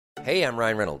Hey, I'm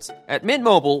Ryan Reynolds. At Mint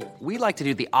Mobile, we like to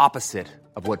do the opposite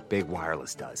of what Big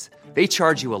Wireless does. They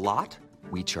charge you a lot,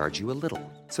 we charge you a little.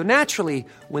 So naturally,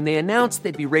 when they announced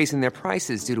they'd be raising their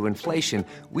prices due to inflation,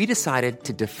 we decided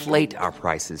to deflate our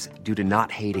prices due to not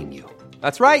hating you.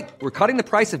 That's right. We're cutting the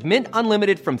price of Mint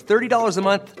Unlimited from $30 a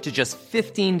month to just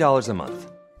 $15 a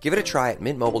month. Give it a try at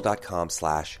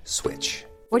mintmobile.com/switch.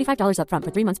 $45 up front for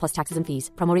 3 months plus taxes and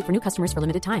fees. Promo rate for new customers for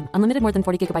limited time. Unlimited more than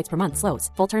 40 gigabytes per month. Slows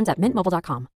full terms at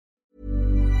mintmobile.com.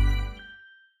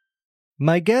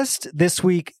 My guest this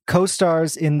week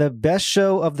co-stars in the best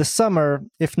show of the summer,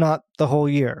 if not the whole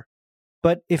year.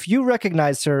 But if you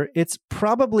recognize her, it's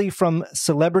probably from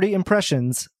celebrity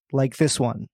impressions like this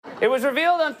one. It was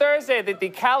revealed on Thursday that the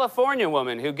California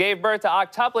woman who gave birth to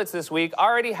octuplets this week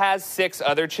already has 6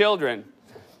 other children.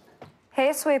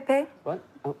 Hey, sweet pea. What?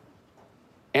 Oh.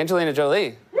 Angelina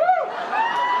Jolie.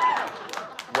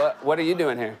 What are you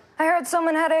doing here? I heard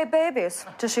someone had 8 babies.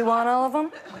 Does she want all of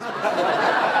them?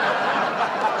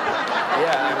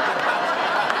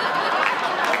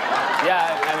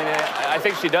 I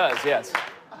think she does, yes.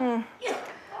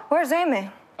 Where's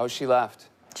Amy? Oh, she left.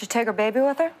 Did she take her baby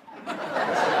with her?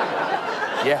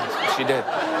 Yeah, she did.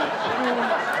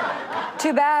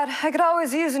 Too bad. I could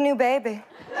always use a new baby.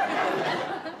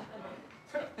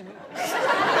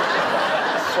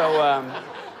 So,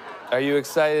 are you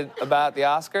excited about the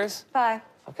Oscars? Bye.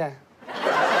 Okay.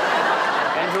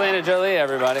 Angelina Jolie,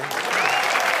 everybody.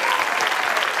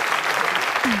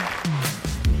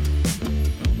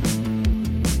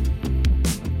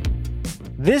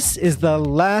 This is The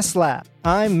Last Lap.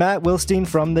 I'm Matt Wilstein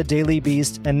from The Daily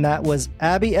Beast, and that was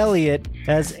Abby Elliott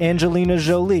as Angelina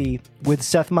Jolie with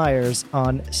Seth Meyers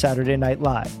on Saturday Night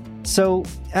Live. So,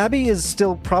 Abby is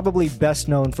still probably best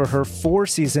known for her 4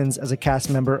 seasons as a cast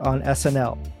member on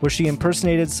SNL, where she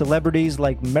impersonated celebrities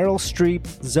like Meryl Streep,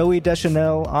 Zooey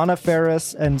Deschanel, Anna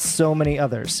Faris, and so many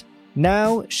others.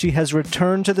 Now, she has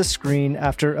returned to the screen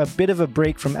after a bit of a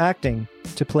break from acting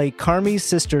to play Carmi's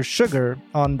sister Sugar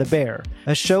on The Bear,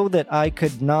 a show that I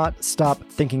could not stop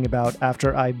thinking about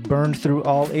after I burned through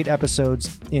all 8 episodes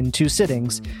in 2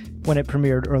 sittings when it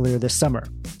premiered earlier this summer.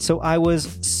 So I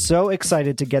was so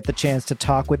excited to get the chance to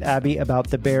talk with Abby about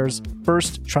The Bear's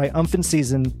first triumphant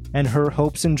season and her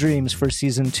hopes and dreams for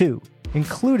season 2,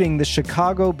 including the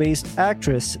Chicago-based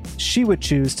actress she would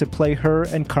choose to play her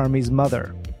and Carmi's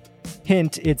mother.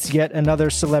 Hint, it's yet another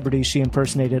celebrity she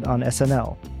impersonated on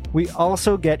SNL. We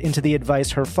also get into the advice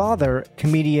her father,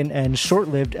 comedian and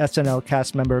short-lived SNL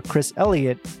cast member Chris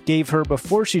Elliott, gave her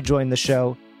before she joined the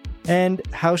show, and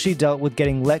how she dealt with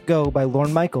getting let go by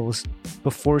Lorne Michaels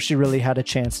before she really had a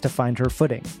chance to find her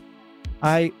footing.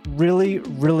 I really,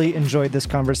 really enjoyed this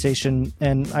conversation,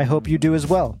 and I hope you do as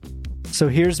well. So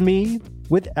here's me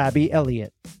with Abby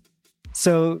Elliott.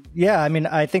 So, yeah, I mean,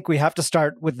 I think we have to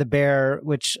start with The Bear,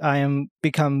 which I am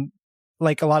become,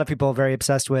 like a lot of people, very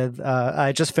obsessed with.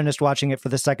 I just finished watching it for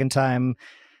the second time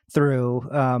through,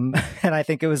 and I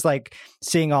think it was like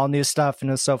seeing all new stuff, and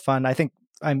it was so fun. I think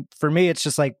for me, it's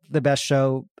just like the best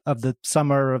show of the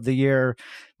summer, of the year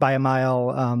by a mile,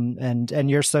 and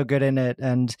you're so good in it.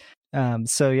 And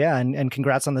so, yeah, and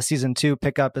congrats on the season 2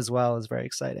 pickup as well. Is very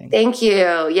exciting. Thank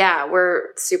you. Yeah,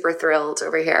 we're super thrilled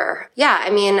over here. Yeah, I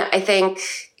mean, I think,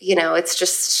 it's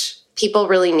just people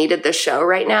really needed this show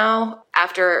right now.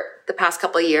 After the past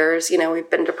couple of years, we've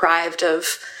been deprived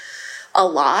of a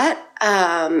lot.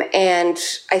 And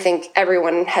I think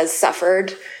everyone has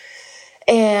suffered.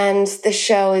 And the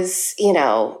show is,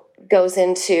 goes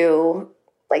into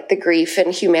like the grief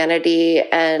and humanity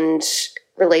and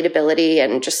relatability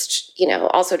and just,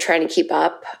 also trying to keep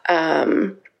up.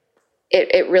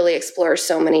 It really explores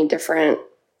so many different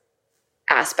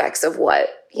aspects of what,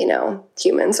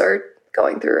 humans are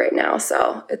going through right now.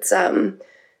 So it's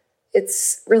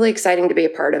really exciting to be a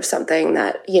part of something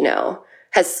that,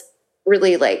 has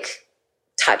really like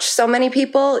touched so many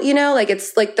people,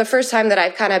 it's like the first time that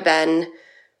I've kind of been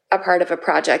a part of a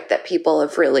project that people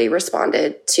have really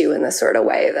responded to in this sort of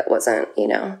way that wasn't,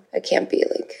 it can't be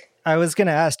like. I was going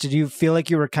to ask, did you feel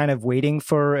like you were kind of waiting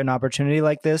for an opportunity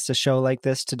like this, a show like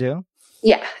this to do?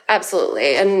 Yeah,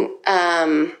 absolutely. And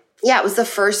it was the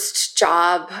first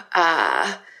job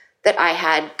that I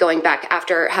had going back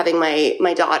after having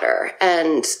my daughter.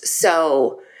 And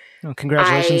so... Oh,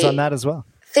 congratulations on that as well.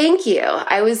 Thank you.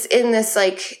 I was in this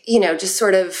like, just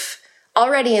sort of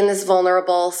already in this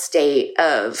vulnerable state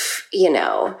of,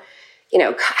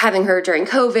 having her during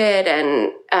COVID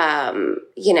and,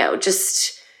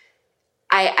 just...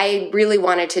 I really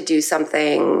wanted to do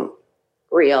something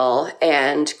real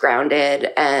and grounded.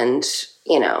 And,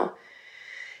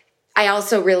 I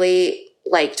also really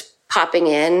liked popping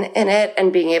in it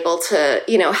and being able to,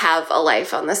 have a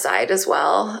life on the side as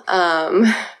well.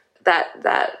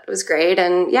 That was great.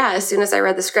 And yeah, as soon as I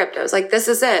read the script, I was like, this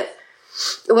is it.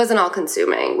 It wasn't all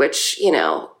consuming, which,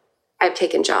 I've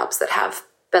taken jobs that have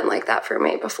been like that for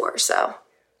me before. So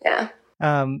yeah.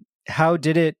 How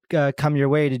did it come your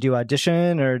way? Did you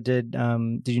audition, or did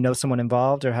you know someone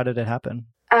involved, or how did it happen?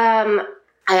 I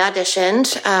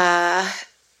auditioned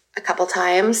a couple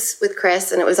times with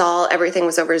Chris, and everything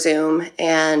was over Zoom.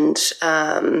 And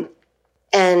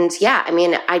yeah, I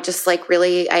mean, I just I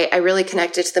really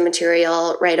connected to the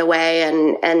material right away.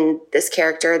 And this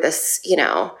character, this,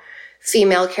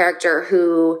 female character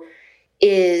who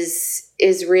is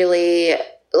really,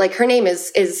 like, her name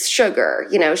is Sugar.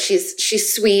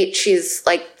 She's sweet. She's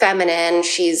like feminine.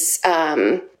 She's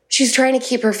trying to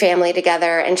keep her family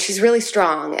together, and she's really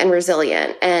strong and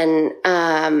resilient. And,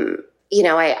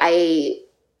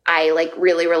 I like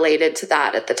really related to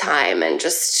that at the time, and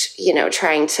just,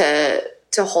 trying to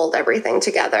hold everything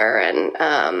together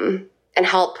and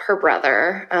help her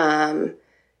brother.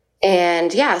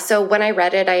 And yeah, so when I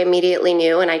read it, I immediately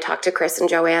knew, and I talked to Chris and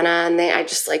Joanna, and I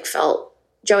just felt,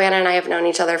 Joanna and I have known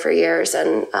each other for years,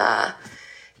 and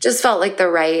just felt like the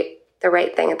right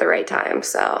thing at the right time.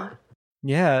 So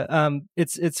yeah,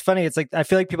 it's funny. It's like, I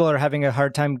feel like people are having a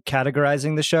hard time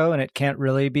categorizing the show, and it can't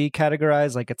really be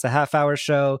categorized. Like, it's a half-hour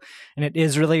show, and it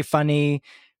is really funny,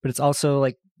 but it's also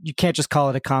like, you can't just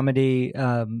call it a comedy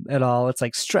at all. It's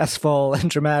like stressful and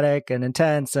dramatic and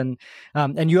intense. And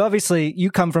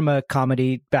you come from a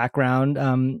comedy background.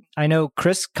 I know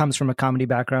Chris comes from a comedy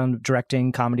background,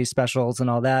 directing comedy specials and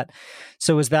all that.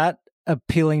 So is that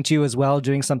appealing to you as well,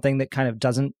 doing something that kind of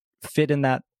doesn't fit in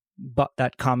that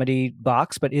comedy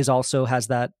box, but also has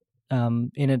that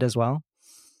in it as well?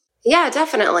 Yeah,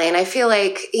 definitely. And I feel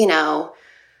like,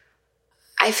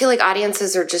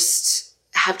 audiences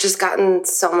have just gotten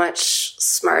so much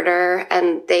smarter,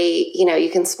 and they, you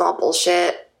can smell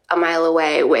bullshit a mile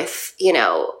away with,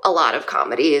 a lot of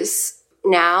comedies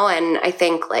now. And I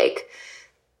think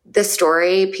the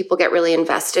story people get really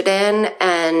invested in,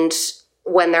 and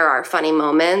when there are funny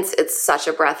moments, it's such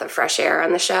a breath of fresh air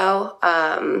on the show.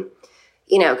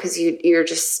 Cause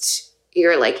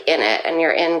you're like in it, and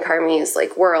you're in Carmi's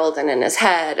world and in his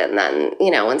head. And then,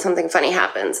 when something funny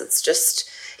happens,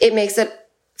 it makes it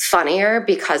funnier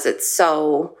because it's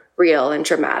so real and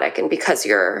dramatic, and because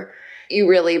you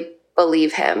really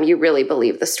believe him, you really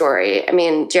believe the story. I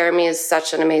mean, Jeremy is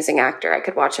such an amazing actor. I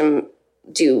could watch him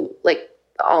do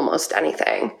almost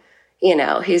anything.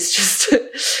 He's just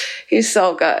he's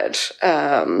so good.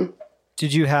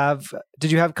 Did you have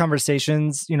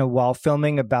conversations, while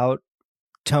filming about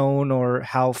tone, or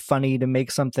how funny to make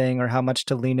something, or how much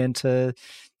to lean into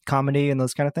comedy and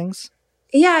those kind of things?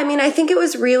 Yeah, I mean, I think it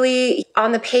was really,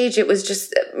 on the page, it was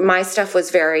just, my stuff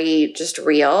was very just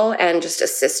real, and just a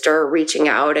sister reaching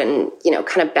out and,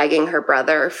 kind of begging her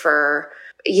brother for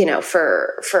him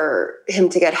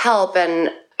to get help. And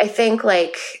I think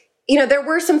there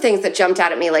were some things that jumped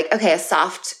out at me, okay, a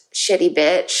soft, shitty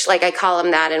bitch. I call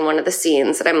him that in one of the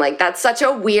scenes, and I'm like, that's such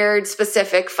a weird,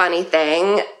 specific, funny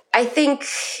thing. I think,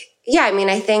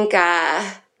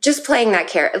 just playing that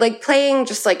character, playing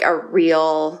just a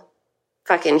real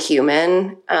fucking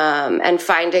human, and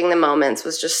finding the moments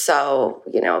was just so,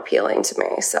 appealing to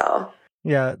me. So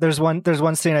yeah, there's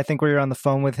one scene, I think, where you're on the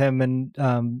phone with him, and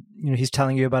he's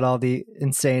telling you about all the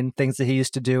insane things that he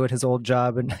used to do at his old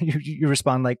job, and you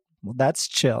respond well, that's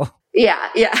chill. Yeah.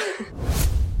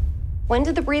 When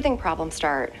did the breathing problem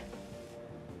start?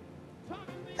 I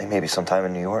think maybe sometime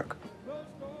in New York.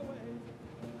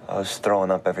 I was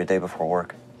throwing up every day before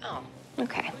work. Oh,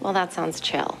 okay. Well, that sounds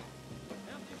chill.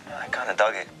 I kind of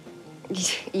dug it.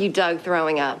 You dug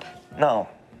throwing up? No,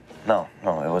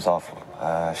 it was awful.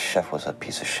 Chef was a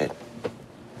piece of shit.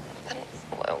 Then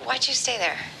why'd you stay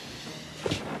there?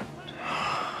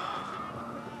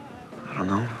 I don't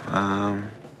know.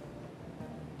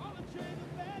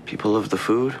 People loved the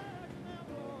food.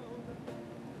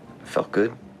 Felt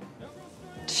good.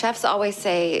 Chefs always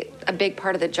say a big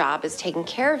part of the job is taking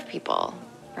care of people,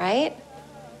 right?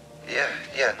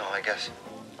 Yeah, no, I guess.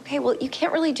 Okay, well, you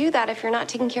can't really do that if you're not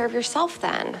taking care of yourself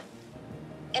then.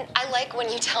 And I like when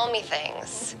you tell me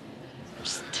things.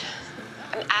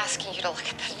 I'm asking you to look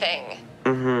at the thing.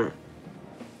 Mm-hmm.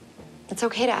 It's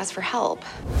okay to ask for help.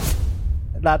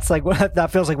 That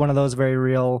feels like one of those very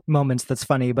real moments that's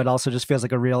funny, but also just feels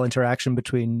like a real interaction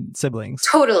between siblings.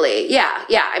 Totally. Yeah.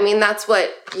 I mean, that's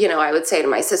what, I would say to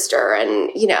my sister,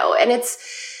 and, and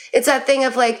it's that thing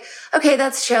of okay,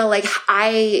 that's chill.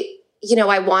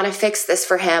 I want to fix this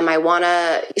for him.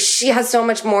 She has so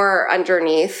much more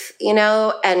underneath,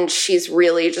 and she's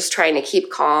really just trying to keep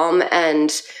calm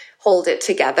and hold it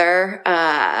together.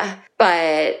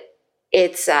 But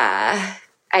it's,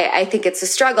 I think it's a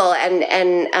struggle. And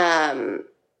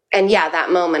yeah,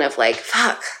 that moment of like,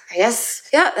 fuck, I guess,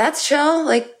 yeah, that's chill.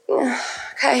 Like,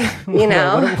 okay,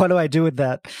 What do I do with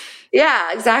that?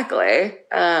 Yeah, exactly.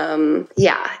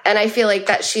 Yeah. And I feel like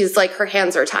that she's like, her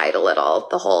hands are tied a little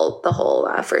the whole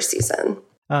first season.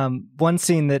 One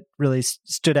scene that really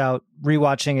stood out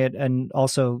rewatching it, and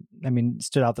also,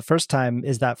 stood out the first time,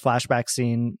 is that flashback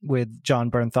scene with John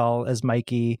Bernthal as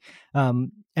Mikey.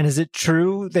 And is it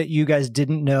true that you guys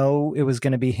didn't know it was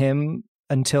going to be him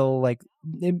until like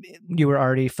you were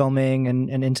already filming and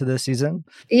into the season?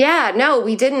 Yeah, no,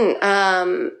 we didn't.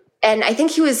 And I think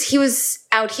he was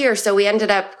out here. So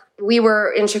we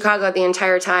were in Chicago the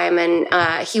entire time, and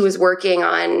he was working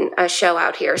on a show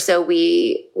out here. So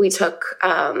we took,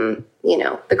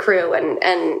 the crew and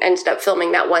ended up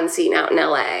filming that one scene out in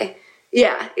LA.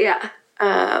 Yeah. Yeah.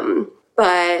 And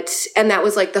that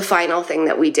was like the final thing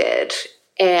that we did.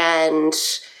 And,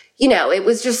 it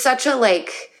was just such a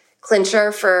like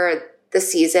clincher for the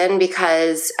season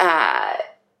because,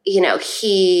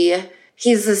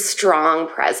 he's a strong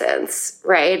presence,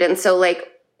 right? And so like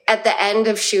at the end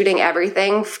of shooting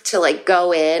everything to like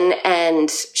go in and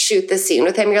shoot the scene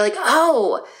with him, you're like,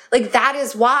 oh, like that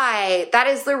is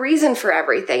the reason for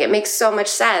everything. It makes so much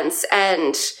sense.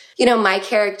 And, my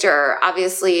character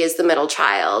obviously is the middle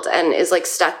child and is like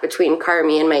stuck between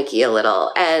Carmi and Mikey a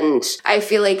little. And I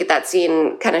feel like that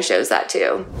scene kind of shows that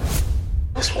too.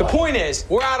 The point is,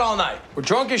 we're out all night. We're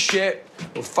drunk as shit.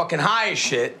 We're fucking high as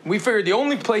shit. We figured the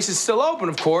only place that's still open,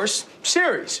 of course,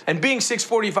 Ceres. And being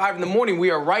 6:45 in the morning, we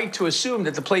are right to assume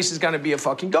that the place is going to be a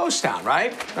fucking ghost town,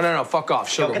 right? No, fuck off,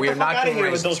 sugar. We are not doing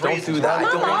raisins. Don't do that.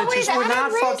 We're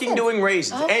not fucking doing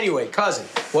raisins. Anyway, cousin,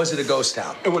 was it a ghost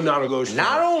town? It was not a ghost town.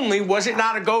 Not only was it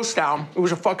not a ghost town, it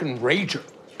was a fucking rager.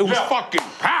 It was fucking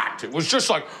packed. It was just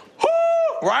like,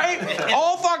 right?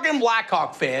 All fucking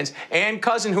Blackhawk fans. And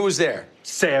cousin, who was there?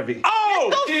 Savvy.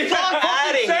 Oh! Get the fuck out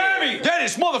of here. Savvy!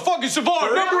 Dennis, motherfucking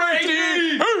Savant, number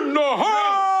 18 in the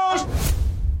house!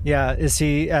 Yeah, is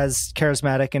he as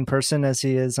charismatic in person as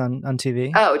he is on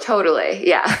TV? Oh, totally.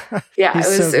 Yeah. Yeah,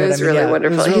 it was really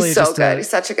wonderful. It was really He's so good. He's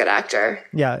such a good actor.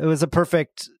 Yeah, it was a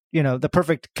perfect, the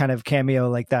perfect kind of cameo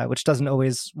like that, which doesn't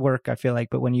always work, I feel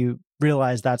like. But when you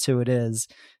realize that's who it is,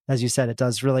 as you said, it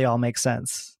does really all make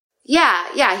sense.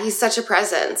 Yeah, he's such a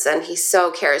presence and he's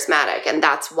so charismatic, and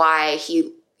that's why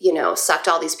he, sucked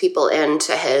all these people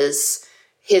into his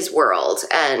world,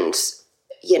 and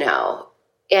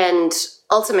and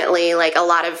ultimately, like a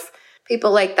lot of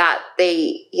people like that,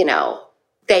 they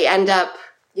end up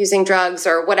using drugs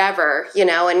or whatever,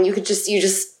 and you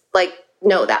just like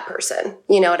know that person,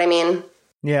 you know what I mean?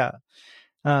 Yeah.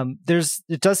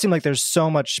 It does seem like there's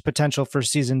so much potential for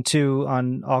season 2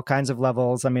 on all kinds of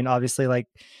levels. Obviously, like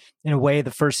in a way, the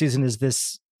first season is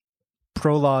this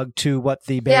prologue to what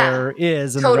the bear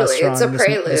is in the restaurant. It's a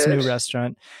prelude. This new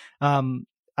restaurant.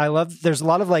 There's a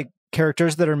lot of like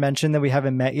characters that are mentioned that we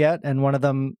haven't met yet. And one of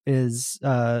them is,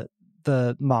 the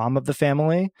mom of the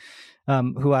family,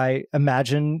 who I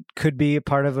imagine could be a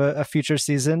part of a future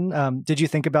season. Did you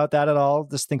think about that at all?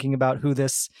 Just thinking about who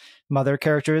this mother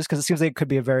character is? Because it seems like it could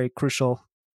be a very crucial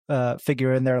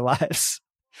figure in their lives.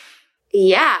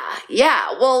 Yeah.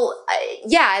 Well,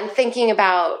 and thinking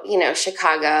about,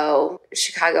 Chicago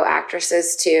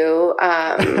actresses too.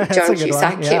 Joan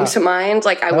Cusack came to mind.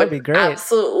 Like I would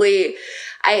absolutely,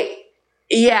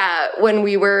 when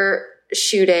we were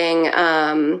shooting,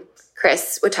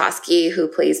 Chris Witowski, who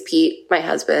plays Pete, my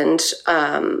husband,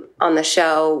 on the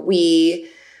show, we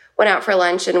went out for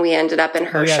lunch and we ended up in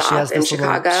her shop in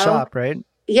Chicago. Shop, right?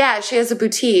 Yeah, she has a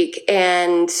boutique,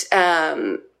 and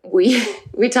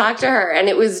we talked to her, and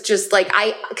it was just like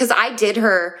because I did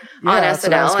her on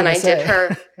SNL, and I did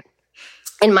her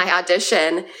in my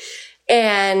audition,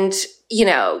 and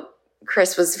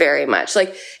Chris was very much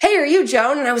like, "Hey, are you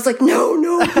Joan?" And I was like, "No,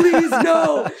 please,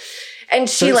 no." And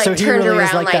she turned really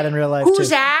around like that in real life, who's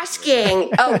too. asking?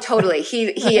 Oh, totally. He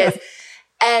is.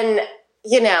 And,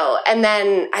 and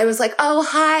then I was like, oh,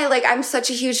 hi. Like, I'm such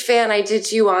a huge fan. I did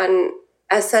you on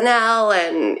SNL,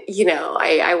 and,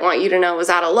 I want you to know it was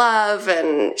out of love.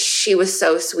 And she was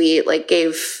so sweet, like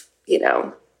gave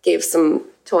some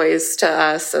toys to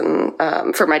us and,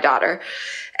 for my daughter.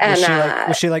 And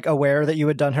was she aware that you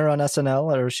had done her on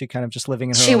SNL, or was she kind of just living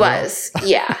in her own She was,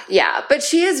 yeah. But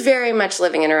she is very much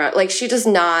living in her own, she does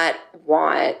not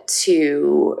want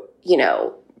to,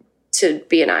 to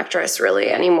be an actress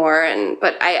really anymore.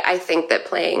 But I think that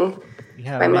playing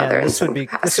Yeah, my mother. This would be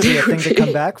a thing to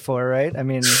come back for, right? I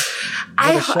mean,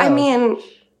 I mean,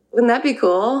 wouldn't that be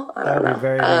cool? I don't know.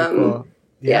 Very, very cool.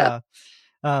 Yeah.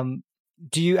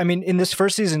 In this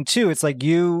first season too, it's like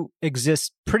you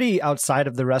exist pretty outside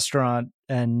of the restaurant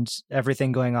and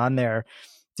everything going on there.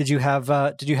 Did you have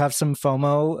some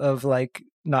FOMO of like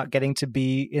not getting to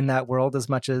be in that world as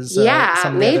much as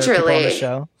some of the other people on the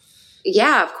show?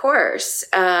 Yeah, of course.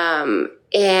 And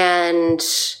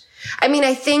I mean,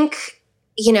 I think,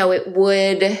 it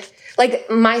would, like,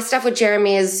 my stuff with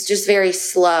Jeremy is just very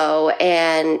slow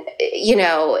and,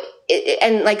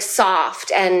 and like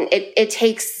soft, and it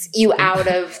takes you out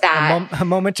of that. A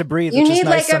moment to breathe. You which need is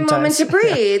nice like sometimes. a moment to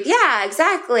breathe. Yeah,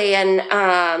 exactly.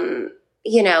 And,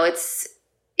 it's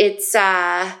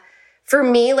for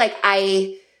me, like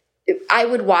I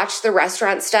would watch the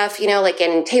restaurant stuff, like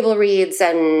in table reads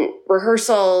and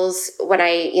rehearsals when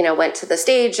I, went to the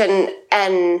stage and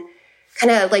kind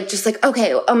of like, just like,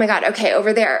 okay, oh my God, okay,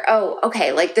 over there. Oh,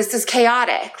 okay. Like this is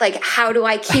chaotic. Like, how do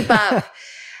I keep up?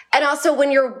 And also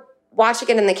when you're watching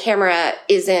it and the camera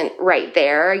isn't right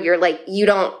there, you're like,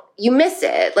 you miss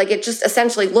it. Like it just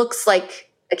essentially looks like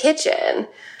a kitchen.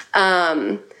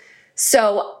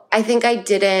 So I think I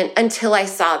didn't, until I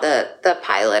saw the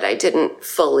pilot, I didn't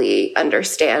fully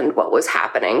understand what was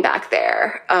happening back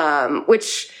there.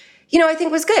 Which, I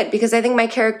think was good, because I think my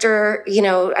character,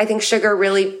 I think Sugar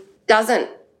really doesn't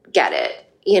get it,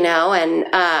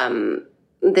 and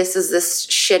this is this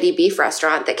shitty beef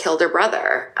restaurant that killed her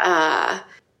brother.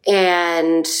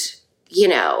 And,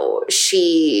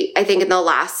 I think in the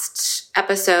last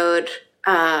episode,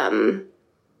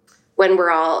 when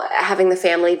we're all having the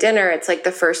family dinner, it's like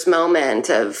the first moment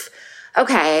of,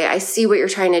 okay, I see what you're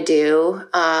trying to do.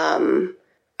 I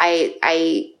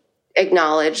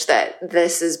acknowledge that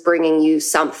this is bringing you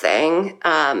something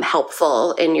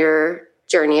helpful in your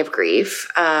journey of grief.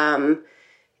 But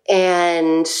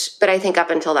I think up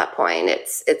until that point,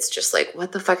 it's just like,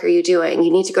 what the fuck are you doing?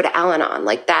 You need to go to Al-Anon.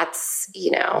 Like that's,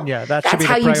 that's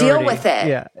how you deal with it.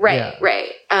 Yeah. Right.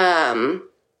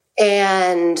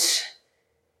 And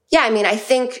yeah, I mean, I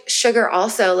think Sugar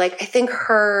also, like, I think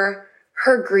her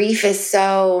grief is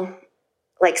so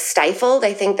like stifled.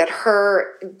 I think that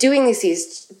her doing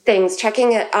these things,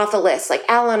 checking it off a list, like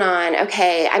Al-Anon,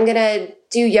 okay, I'm going to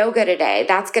do yoga today.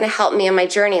 That's going to help me on my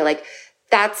journey. Like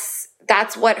that's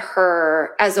what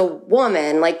her, as a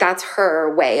woman, like that's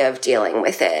her way of dealing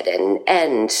with it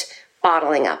and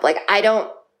bottling up. Like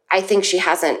I think she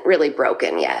hasn't really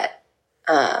broken yet.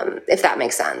 If that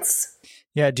makes sense.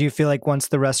 Yeah. Do you feel like once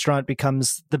the restaurant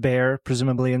becomes the bear,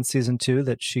 presumably in season 2,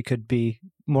 that she could be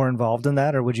more involved in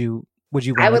that? Or would you want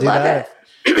to do that? I would love it.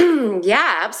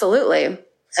 Yeah, absolutely.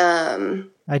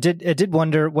 I did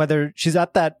wonder whether she's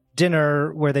at that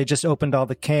dinner where they just opened all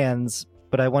the cans,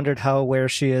 but I wondered how aware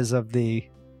she is of the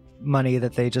money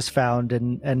that they just found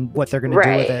and what they're going to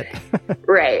do with it.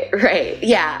 Right.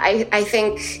 Yeah. I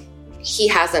think he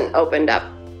hasn't opened up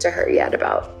to her yet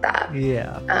about that.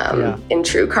 Yeah. In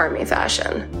true Carmy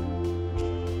fashion.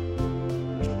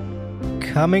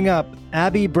 Coming up,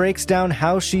 Abby breaks down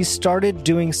how she started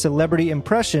doing celebrity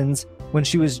impressions when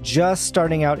she was just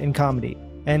starting out in comedy,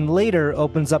 and later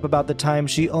opens up about the time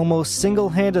she almost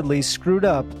single-handedly screwed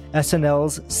up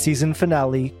SNL's season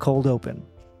finale cold open.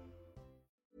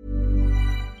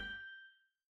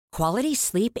 Quality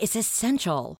sleep is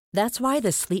essential. That's why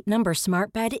the Sleep Number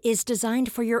Smart Bed is designed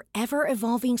for your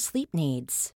ever-evolving sleep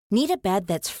needs. Need a bed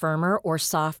that's firmer or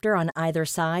softer on either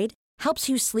side? Helps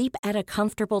you sleep at a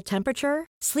comfortable temperature?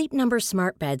 Sleep Number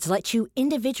Smart Beds let you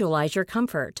individualize your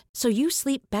comfort, so you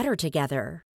sleep better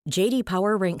together. J.D.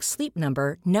 Power ranks Sleep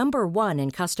Number number 1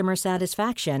 in customer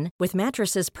satisfaction with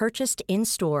mattresses purchased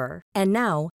in-store. And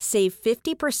now, save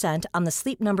 50% on the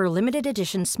Sleep Number Limited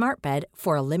Edition Smart Bed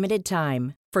for a limited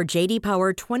time. For J.D.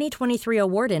 Power 2023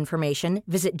 award information,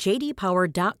 visit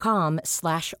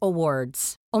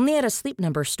jdpower.com/awards. Only at a Sleep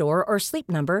Number store or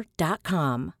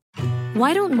sleepnumber.com.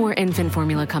 Why don't more infant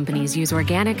formula companies use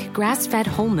organic, grass-fed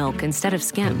whole milk instead of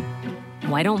skim?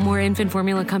 Why don't more infant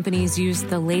formula companies use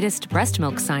the latest breast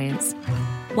milk science?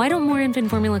 Why don't more infant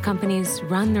formula companies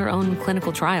run their own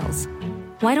clinical trials?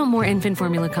 Why don't more infant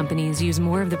formula companies use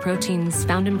more of the proteins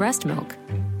found in breast milk?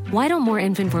 Why don't more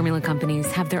infant formula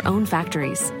companies have their own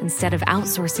factories instead of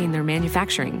outsourcing their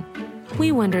manufacturing?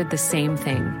 We wondered the same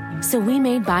thing. So we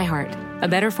made ByHeart, a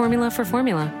better formula for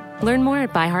formula. Learn more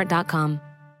at byheart.com.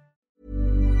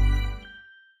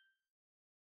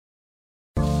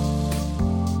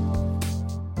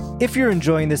 If you're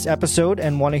enjoying this episode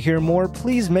and want to hear more,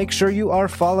 please make sure you are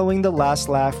following The Last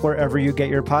Laugh wherever you get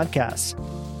your podcasts.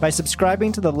 By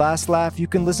subscribing to The Last Laugh, you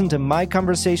can listen to my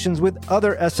conversations with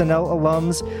other SNL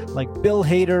alums like Bill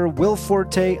Hader, Will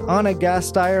Forte, Anna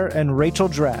Gasteyer, and Rachel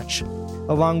Dratch,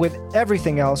 along with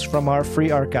everything else from our free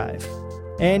archive.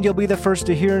 And you'll be the first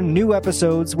to hear new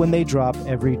episodes when they drop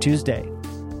every Tuesday.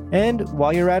 And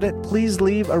while you're at it, please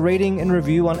leave a rating and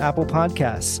review on Apple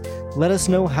Podcasts. Let us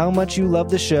know how much you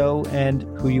love the show and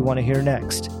who you want to hear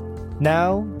next.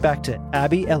 Now, back to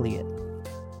Abby Elliott.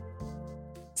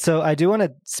 So I do want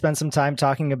to spend some time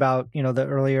talking about, the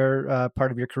earlier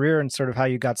part of your career and sort of how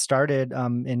you got started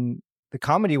in the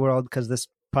comedy world, because this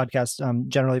podcast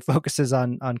generally focuses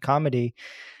on comedy.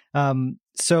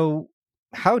 So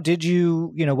how did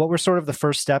you, what were sort of the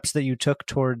first steps that you took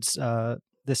towards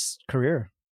this career?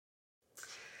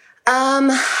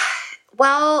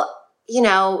 Well,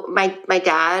 my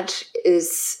dad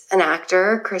is an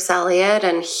actor, Chris Elliott,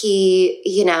 and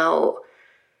he,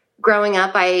 growing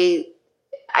up,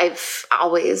 I've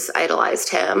always idolized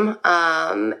him.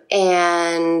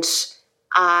 And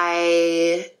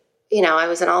I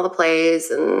was in all the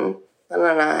plays and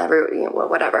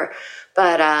whatever.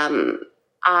 But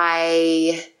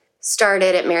I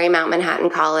started at Marymount Manhattan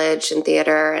College in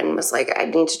theater and was like, I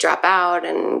need to drop out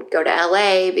and go to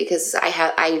LA because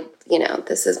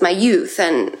this is my youth.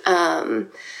 And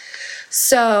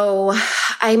so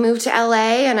I moved to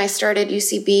LA and I started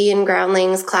UCB and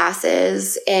Groundlings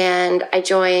classes, and I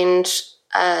joined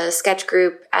a sketch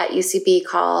group at UCB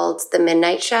called The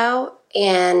Midnight Show.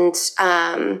 And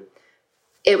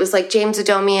it was like James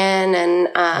Adomian and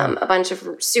a bunch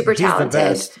of super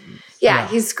talented. Yeah,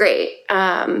 he's great.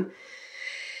 And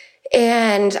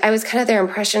I was kind of their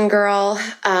impression girl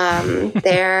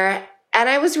there. And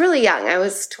I was really young. I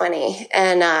was 20.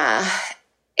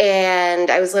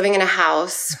 And I was living in a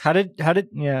house. How did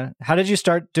you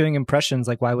start doing impressions?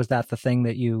 Like, why was that the thing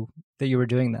that you were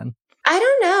doing then? I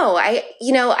don't know.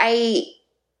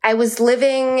 I was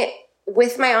living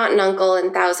with my aunt and uncle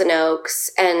in Thousand Oaks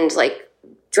and like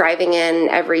driving in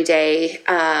every day.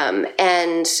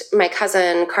 And my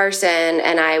cousin Carson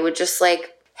and I would just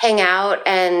like hang out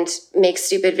and make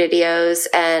stupid videos.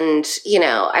 And,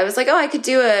 I was like, oh, I could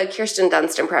do a Kirsten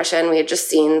Dunst impression. We had just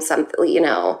seen something,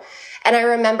 And I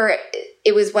remember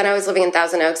it was when I was living in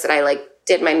Thousand Oaks that I like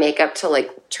did my makeup to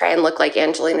like try and look like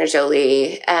Angelina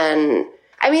Jolie. And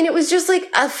I mean, it was just like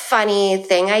a funny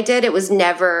thing I did. It was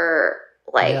never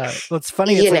like, well, it's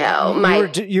funny.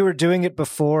 It's you were doing it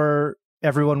before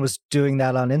everyone was doing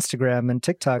that on Instagram and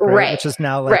TikTok, right? Which is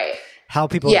now like how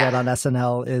people get on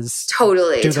SNL is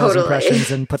do those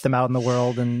impressions and put them out in the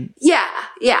world. And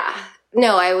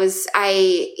no, I was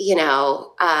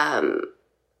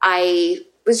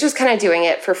just kind of doing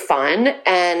it for fun.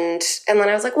 And then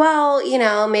I was like, well,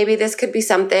 maybe this could be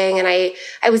something. And I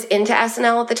was into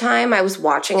SNL at the time. I was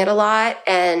watching it a lot.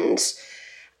 And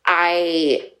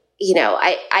I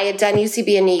had done UCB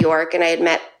in New York and I had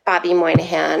met Bobby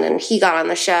Moynihan and he got on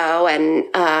the show and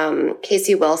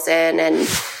Casey Wilson. And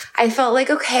I felt like,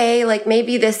 okay, like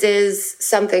maybe this is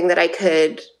something that I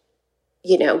could,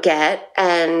 get.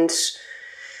 And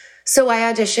so I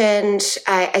auditioned.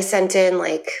 I sent in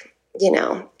like,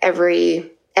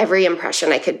 every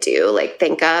impression I could do, like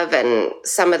think of. And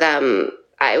some of them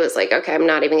I was like, okay, I'm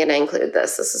not even going to include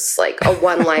this. This is like a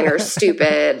one-liner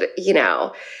stupid,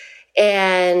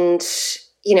 and,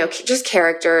 just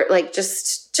character, like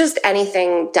just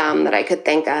anything dumb that I could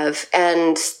think of.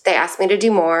 And they asked me to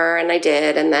do more and I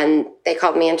did. And then they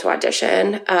called me into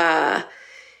audition.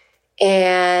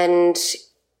 And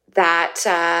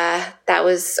that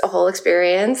was a whole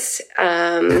experience.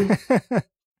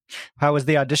 How was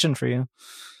the audition for you?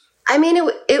 I mean,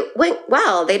 it went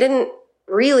well. They didn't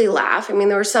really laugh. I mean,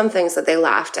 there were some things that they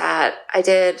laughed at. I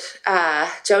did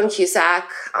Joan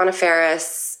Cusack, Anna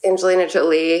Faris, Angelina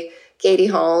Jolie, Katie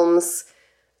Holmes.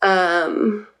 Did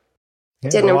an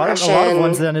impression. A lot of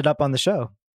ones that ended up on the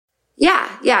show.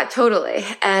 Yeah, totally.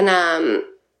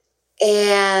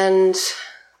 And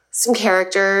some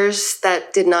characters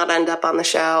that did not end up on the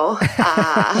show.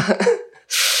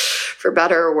 For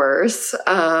better or worse.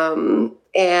 And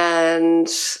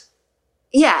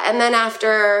then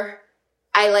after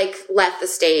I like left the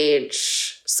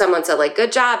stage, someone said like,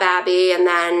 good job, Abby. And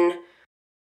then,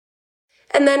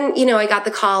 I got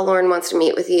the call, Lauren wants to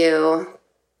meet with you,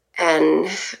 and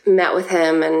met with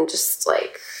him, and just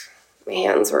like my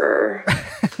hands were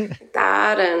like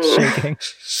that and shaking.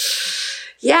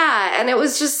 Yeah. And it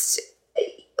was just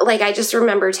like, I just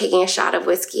remember taking a shot of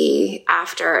whiskey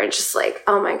after and just like,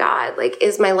 oh my God, like,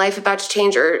 is my life about to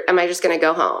change or am I just going to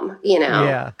go home?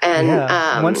 Yeah.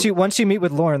 And once you meet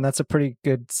with Lauren, that's a pretty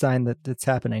good sign that it's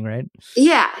happening, right?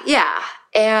 Yeah.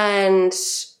 And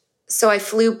so I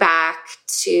flew back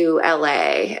to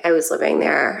LA. I was living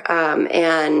there,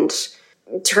 and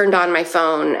turned on my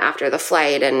phone after the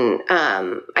flight, and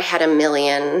I had 1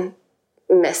 million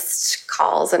missed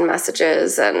calls and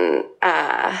messages, and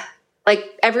like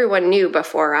everyone knew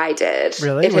before I did.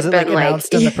 Really? Was it like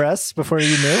announced in the press before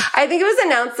you knew? I think it was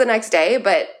announced the next day,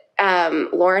 but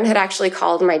Lauren had actually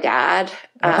called my dad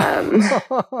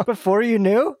before you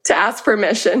knew, to ask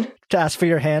permission, to ask for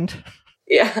your hand.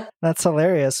 Yeah, that's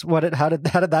hilarious. How did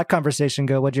that conversation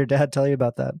go? What did your dad tell you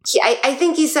about that? I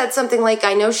think he said something like,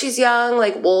 "I know she's young.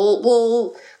 Like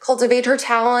we'll cultivate her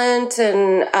talent,"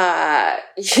 and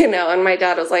And my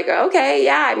dad was like, "Okay,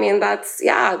 yeah. I mean,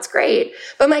 it's great."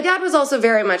 But my dad was also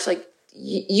very much like,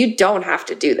 "You don't have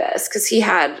to do this," because he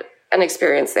had an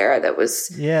experience there that was,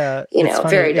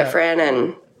 very different.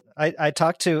 And I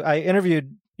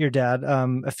interviewed your dad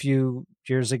a few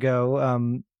years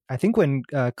ago. I think when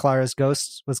Clara's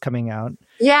Ghost was coming out.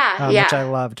 Which I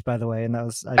loved, by the way. And I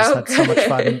just had so much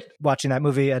fun watching that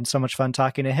movie and so much fun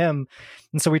talking to him.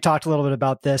 And so we talked a little bit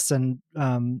about this and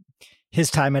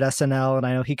his time at SNL. And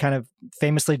I know he kind of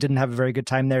famously didn't have a very good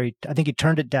time there. I think he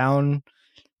turned it down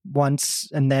once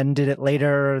and then did it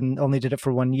later and only did it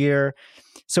for 1 year.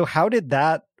 So how did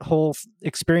that whole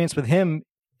experience with him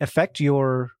affect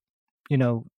your,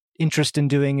 interest in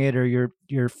doing it, or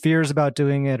your fears about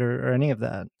doing it, or any of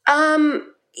that?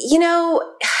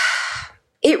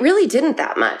 It really didn't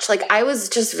that much. Like I was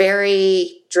just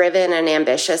very driven and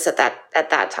ambitious at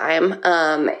that time.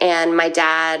 And my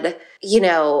dad,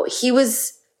 I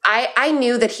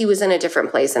knew that he was in a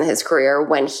different place in his career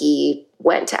when he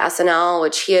went to SNL,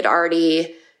 which he had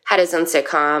already had his own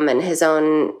sitcom and his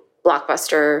own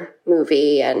blockbuster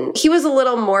movie. And he was a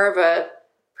little more of a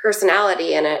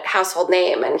personality and a household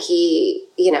name. And he,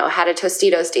 had a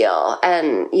Tostitos deal.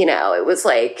 And,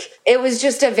 it was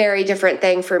just a very different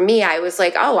thing for me. I was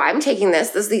like, oh, I'm taking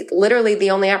this. This is literally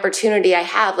the only opportunity I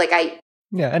have.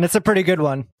 Yeah. And it's a pretty good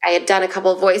one. I had done a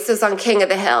couple of voices on King of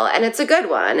the Hill, and it's a good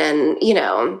one. And,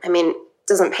 it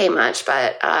doesn't pay much,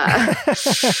 but,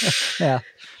 yeah,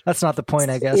 that's not the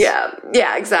point, I guess.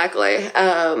 Yeah, exactly.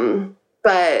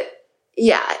 But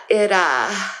yeah,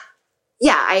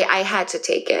 I had to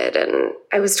take it, and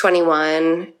I was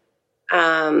 21.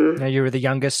 Now you were the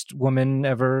youngest woman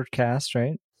ever cast,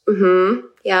 right? Mm-hmm.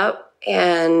 Yep.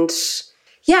 And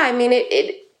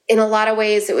it in a lot of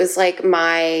ways, it was like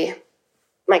my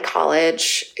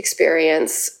college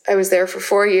experience. I was there for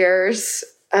 4 years.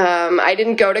 I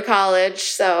didn't go to college,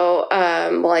 so,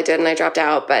 I did, and I dropped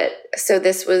out. But so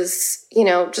this was,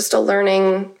 just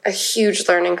a huge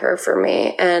learning curve for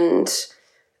me. And,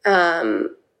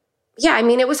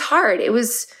 it was hard. It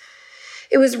was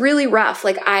really rough.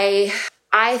 Like I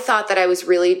thought that I was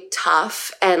really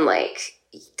tough and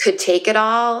could take it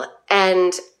all.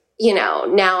 And,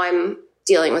 now I'm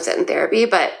dealing with it in therapy,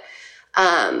 but,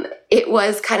 it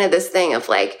was kind of this thing of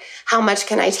how much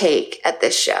can I take at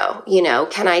this show?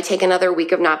 Can I take another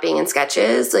week of not being in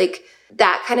sketches?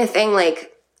 That kind of thing. I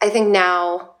think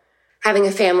now having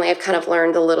a family, I've kind of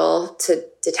learned a little to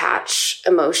detach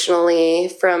emotionally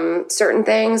from certain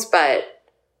things, but,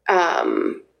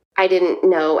 I didn't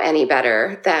know any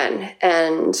better then.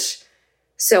 And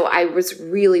so I was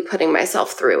really putting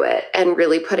myself through it and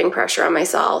really putting pressure on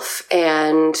myself.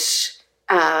 And,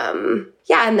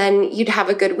 and then you'd have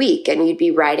a good week and you'd be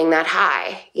riding that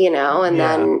high, and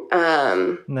then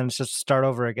it's just start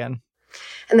over again.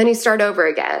 And then you start over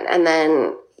again. And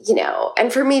then,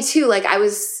 and for me too, I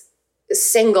was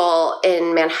single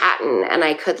in Manhattan, and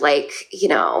I could I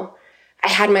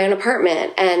had my own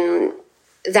apartment, and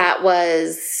that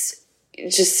was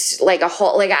just a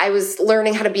whole, I was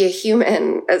learning how to be a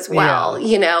human as well,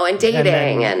 and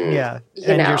dating and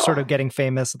you're sort of getting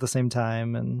famous at the same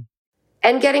time and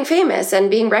getting famous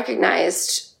and being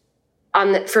recognized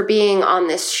for being on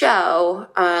this show.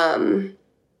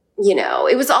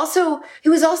 It was also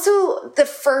the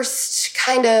first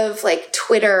kind of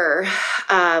Twitter,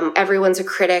 everyone's a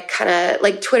critic kind of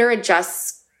Twitter had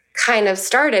just kind of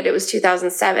started. It was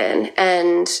 2007.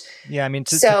 And yeah,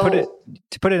 to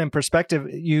put it in perspective,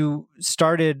 didn't you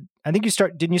start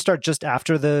just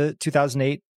after the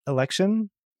 2008 election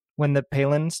when the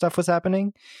Palin stuff was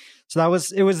happening? So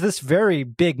it was this very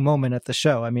big moment at the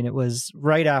show. It was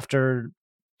right after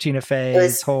Tina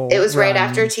Fey's It was right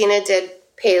after Tina did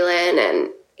Palin, and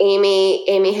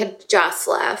Amy had just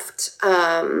left.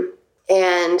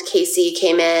 And Casey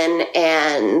came in,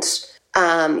 and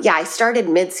I started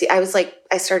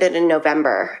I started in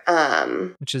November.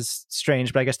 Which is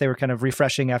strange, but I guess they were kind of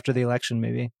refreshing after the election,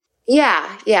 maybe. Yeah.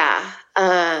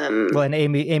 And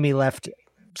Amy left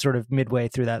sort of midway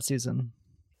through that season.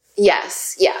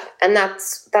 Yes. Yeah. And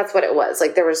that's what it was.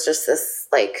 Like there was just this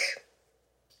like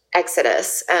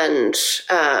exodus and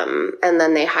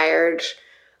then they hired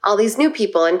all these new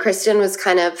people, and Kristen was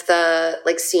kind of the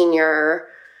like senior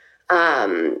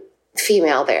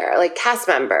female there, like cast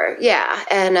member. Yeah.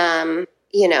 And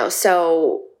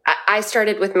so I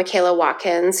started with Michaela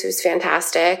Watkins, who's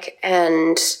fantastic.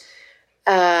 And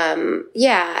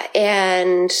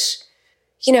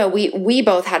we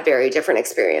both had very different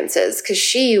experiences because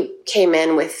she came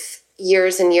in with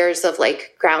years and years of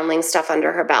like groundling stuff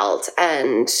under her belt,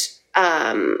 and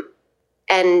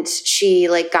she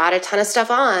like got a ton of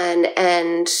stuff on,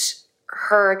 and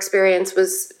her experience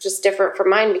was just different from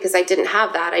mine because I didn't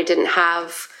have that. I didn't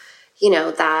have,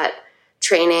 that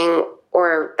training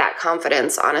or that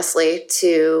confidence, honestly,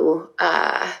 to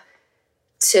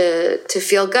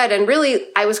feel good. And really,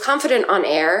 I was confident on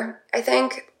air, I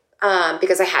think,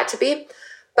 because I had to be.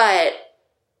 But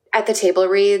at the table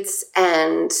reads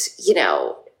and,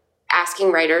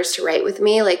 asking writers to write with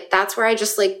me, like that's where I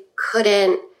just like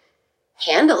couldn't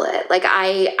handle it. Like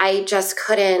I just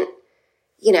couldn't,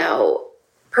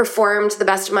 perform to the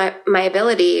best of my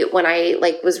ability when I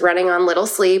like was running on little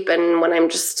sleep, and when I'm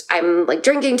like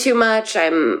drinking too much.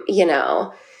 I'm,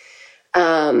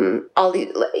 all the,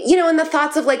 and the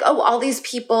thoughts of like, oh, all these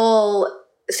people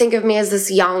think of me as this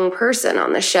young person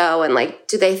on the show. And like,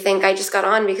 do they think I just got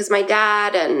on because my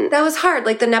dad? And that was hard.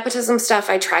 Like the nepotism stuff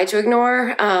I tried to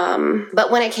ignore. But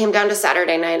when it came down to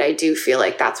Saturday night, I do feel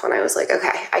like that's when I was like,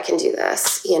 okay, I can do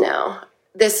this.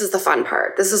 This is the fun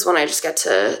part. This is when I just get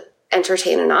to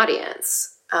entertain an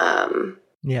audience. It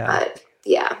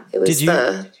was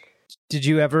Did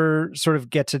you ever sort of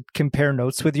get to compare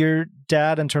notes with your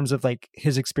dad in terms of like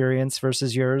his experience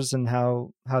versus yours and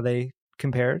how they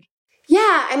compared?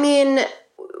 Yeah,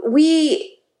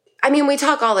 we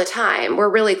talk all the time. We're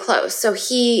really close. So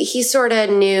he sort of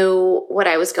knew what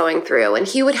I was going through, and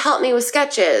he would help me with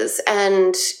sketches,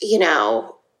 and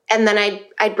and then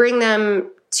I'd bring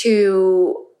them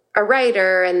to a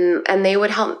writer, and they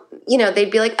would help,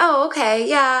 they'd be like, "Oh, okay,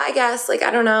 yeah, I guess, like,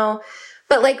 I don't know."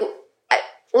 But I'm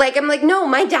like, "No,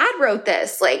 my dad wrote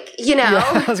this." Like,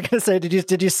 Yeah, I was going to say,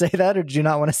 did you say that, or did you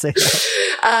not want to say that?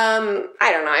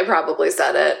 I don't know. I probably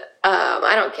said it.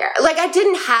 I don't care. Like I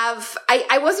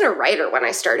wasn't a writer when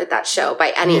I started that show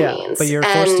by any means. But you're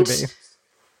forced to be.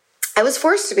 I was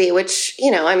forced to be, which,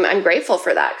 I'm grateful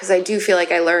for that, because I do feel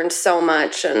like I learned so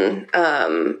much, and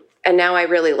now I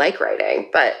really like writing.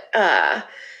 But, at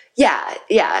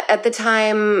the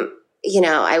time,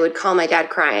 I would call my dad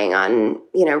crying on,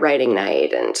 writing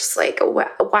night, and just like,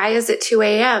 why is it 2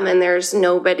 a.m. and there's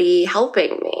nobody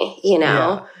helping me,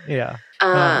 Yeah.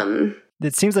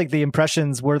 It seems like the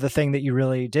impressions were the thing that you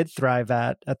really did thrive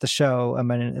at the show.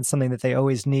 It's something that they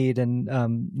always need, and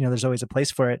there's always a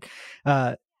place for it.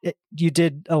 You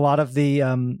did a lot of the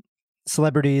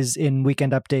celebrities in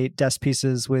Weekend Update desk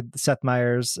pieces with Seth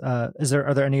Meyers. Are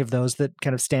there any of those that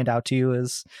kind of stand out to you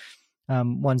as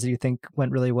ones that you think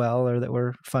went really well or that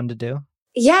were fun to do?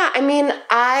 Yeah,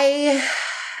 I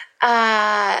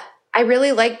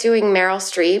really like doing Meryl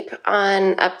Streep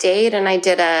on Update, and I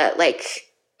did a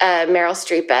Meryl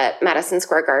Streep at Madison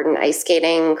Square Garden ice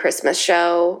skating Christmas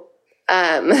show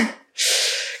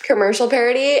commercial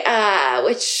parody,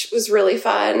 which was really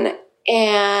fun.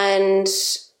 And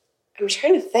I'm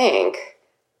trying to think.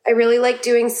 I really like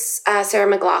doing Sarah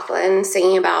McLachlan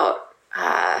singing about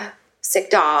sick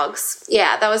dogs.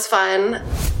 Yeah, that was fun.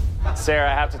 Sarah,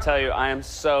 I have to tell you, I am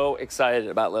so excited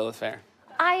about Lilith Fair.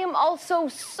 I am also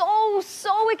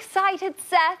so excited,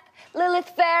 Seth. Lilith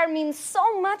Fair means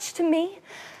so much to me.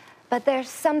 But there's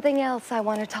something else I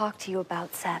want to talk to you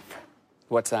about, Seth.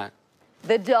 What's that?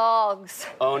 The dogs.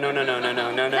 Oh, no.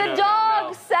 The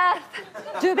dogs, Seth.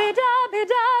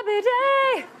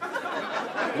 Dooby-dabby-dabby-day.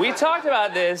 We talked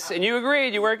about this, and you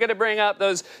agreed you weren't going to bring up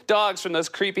those dogs from those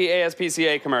creepy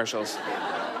ASPCA commercials.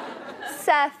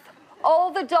 Seth,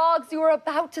 all the dogs you are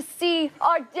about to see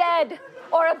are dead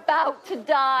or about to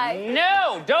die.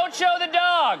 No, don't show the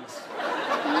dogs.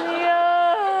 In the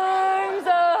arms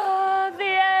of the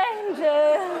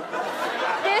angel.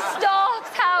 This dog's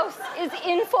house is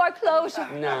in foreclosure.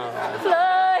 No.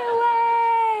 Fly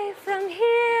away from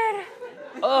here.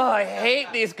 Oh, I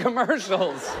hate these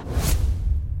commercials.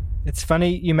 It's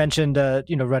funny you mentioned,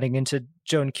 running into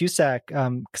Joan Cusack,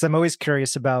 because I'm always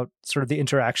curious about sort of the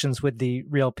interactions with the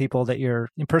real people that you're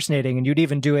impersonating, and you'd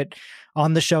even do it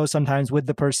on the show sometimes with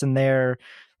the person there.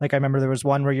 Like I remember there was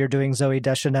one where you're doing Zooey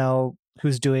Deschanel,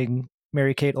 who's doing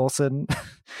Mary-Kate Olsen.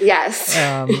 Yes.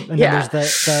 And then there's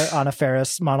the Anna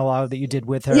Faris monologue that you did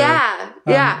with her. Yeah.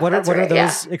 What are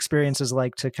those experiences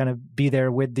like to kind of be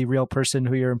there with the real person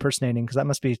who you're impersonating? Because that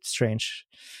must be strange.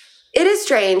 It is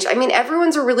strange. I mean,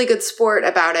 everyone's a really good sport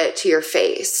about it to your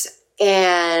face.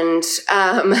 And,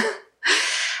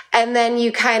 and then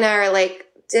you kind of are like,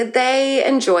 did they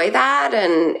enjoy that?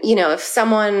 And, if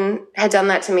someone had done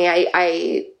that to me,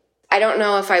 I don't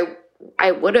know if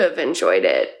I would have enjoyed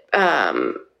it.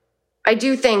 I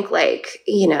do think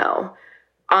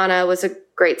Anna was a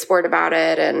great sport about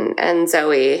it and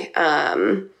Zoe.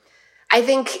 I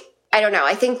think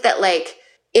that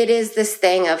it is this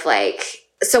thing of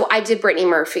so I did Brittany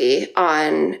Murphy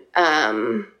on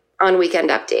Weekend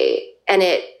Update, and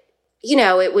it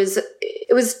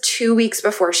was 2 weeks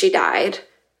before she died.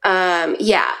 And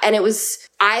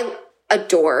I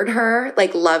adored her,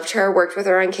 loved her, worked with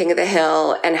her on King of the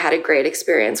Hill, and had a great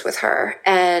experience with her.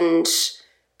 And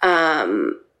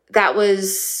that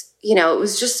was,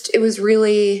 it was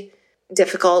really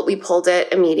difficult. We pulled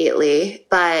it immediately,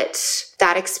 but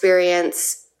that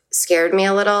experience scared me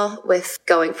a little with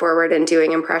going forward and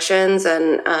doing impressions.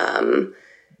 And I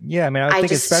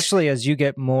think especially as you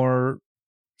get more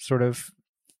sort of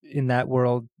in that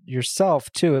world yourself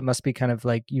too, it must be kind of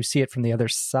like you see it from the other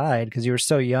side because you were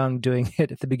so young doing it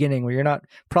at the beginning where you're not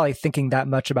probably thinking that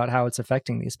much about how it's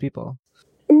affecting these people.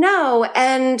 No.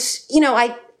 And,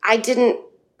 I didn't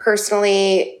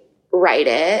personally write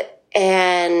it,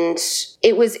 and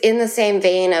it was in the same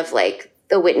vein of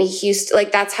the Whitney Houston,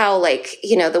 that's how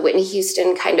the Whitney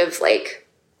Houston kind of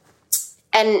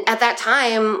and at that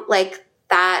time,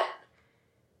 that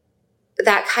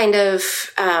kind of,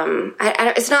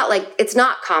 it's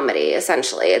not comedy,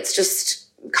 essentially. It's just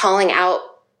calling out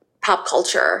pop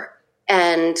culture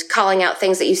and calling out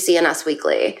things that you see in Us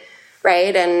Weekly.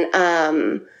 Right.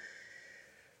 And,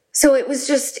 so it was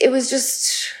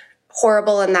just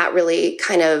horrible. And that really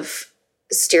kind of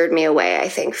steered me away, I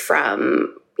think,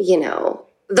 from,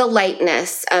 the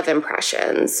lightness of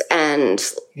impressions and,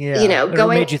 it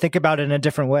made you think about it in a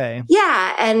different way.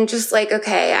 Yeah. And just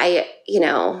okay,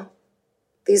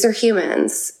 these are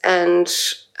humans. And,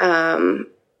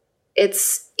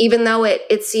 it's, even though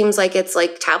it seems like it's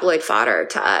tabloid fodder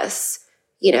to us,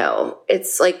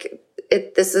 it's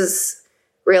this is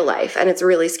real life, and it's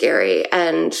really scary.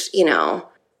 And,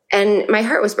 and my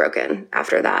heart was broken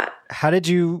after that. How did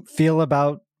you feel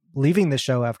about leaving the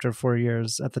show after 4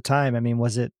 years at the time? I mean,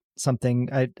 was it something,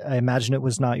 I imagine it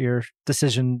was not your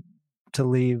decision to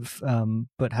leave,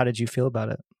 but how did you feel about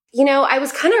it? I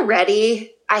was kind of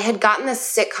ready. I had gotten this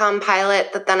sitcom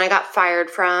pilot that then I got fired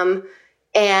from.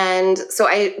 And so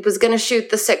I was going to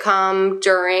shoot the sitcom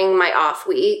during my off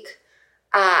week.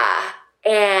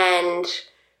 And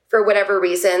for whatever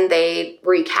reason, they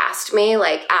recast me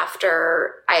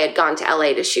after I had gone to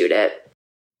LA to shoot it.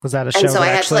 Was that a show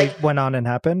that actually went on and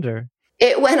happened, or?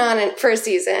 It went on for a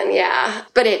season, yeah.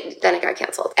 But then it got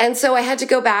canceled. And so I had to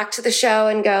go back to the show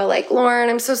and go Lauren,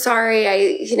 I'm so sorry.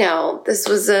 This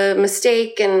was a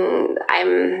mistake and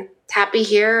I'm happy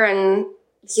here. And,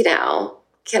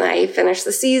 can I finish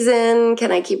the season?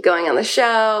 Can I keep going on the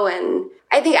show? And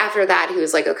I think after that, he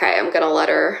was okay, I'm going to let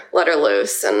her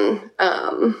loose. And,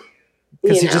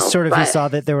 because he just sort of, he saw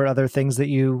that there were other things that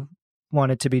you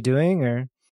wanted to be doing, or?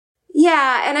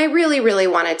 Yeah. And I really, really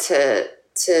wanted to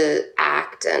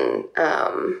act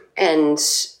and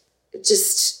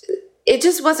just, it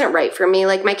just wasn't right for me.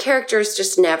 My characters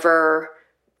just never,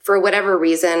 for whatever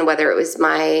reason, whether it was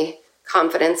my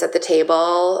confidence at the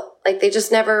table, they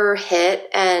just never hit.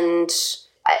 And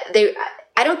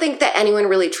I don't think that anyone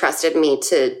really trusted me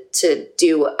to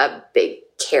do a big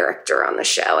character on the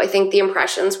show. I think the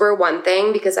impressions were one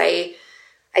thing because I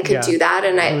could do that.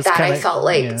 And I felt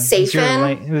safe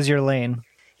in. It was your lane.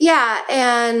 Yeah.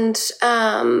 And,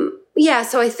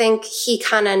 so I think he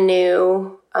kind of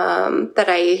knew, that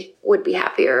I would be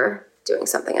happier doing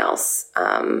something else,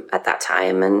 at that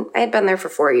time. And I had been there for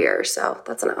 4 years, so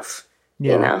that's enough,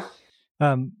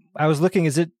 I was looking,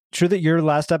 is it true that your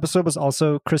last episode was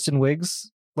also Kristen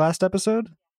Wiig's last episode?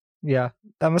 Yeah.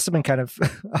 That must have been kind of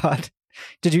odd.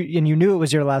 And you knew it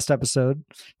was your last episode,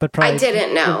 but probably. I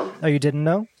didn't know. Oh, you didn't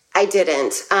know? I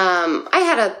didn't. I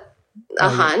had a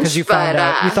hunch. Because you found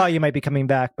out, you thought you might be coming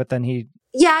back, but then he.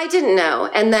 Yeah, I didn't know.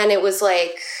 And then it was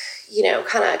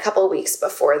kind of a couple of weeks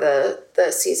before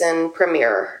the season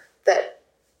premiere that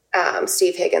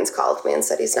Steve Higgins called me and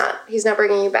said, he's not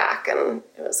bringing you back. And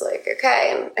it was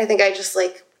okay. And I think I just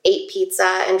ate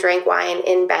pizza and drank wine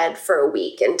in bed for a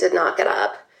week and did not get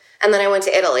up. And then I went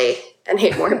to Italy and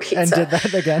ate more pizza. And did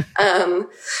that again.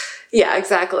 Yeah,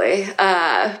 exactly.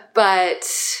 But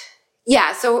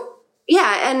yeah, so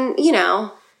yeah. And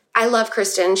I love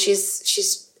Kristen.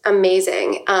 She's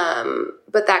amazing.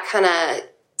 but that kind of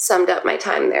summed up my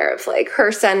time there of like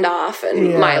her send off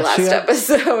and my last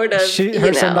episode of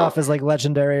her send off is like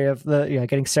legendary of the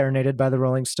getting serenaded by the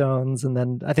Rolling Stones, and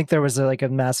then I think there was a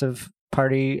massive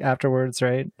party afterwards,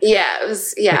 right? Yeah, it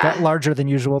was like a larger than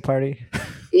usual party.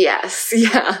 Yes,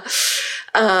 yeah.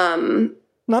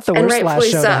 Not the worst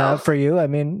last show to have for you. I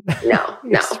mean, no,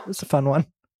 it's a fun one.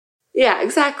 Yeah,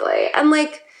 exactly. And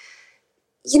like,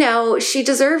 she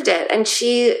deserved it, and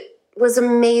she was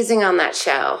amazing on that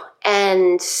show,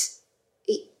 and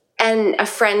a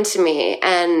friend to me,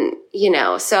 and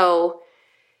so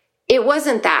it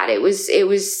wasn't that. It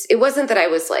wasn't that I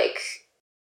was like,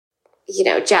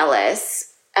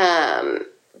 jealous,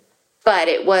 but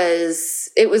it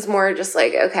was more just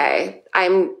like, okay,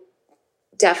 I'm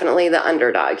definitely the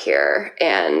underdog here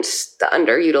and the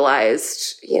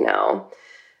underutilized,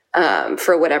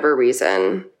 for whatever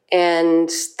reason, and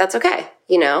that's okay.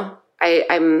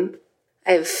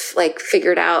 I've like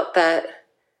figured out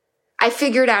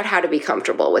how to be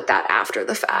comfortable with that after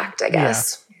the fact, I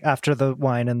guess. Yeah, after the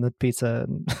wine and the pizza.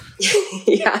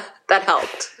 Yeah, that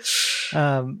helped.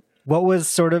 What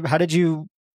was how did you,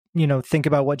 think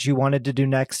about what you wanted to do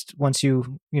next once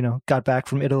you, got back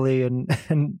from Italy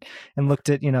and looked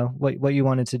at, what you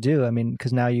wanted to do? I mean,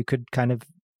 because now you could kind of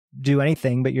do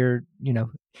anything, but you're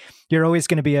always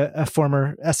going to be a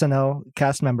former SNL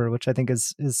cast member, which I think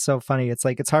is so funny. It's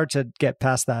like, it's hard to get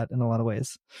past that in a lot of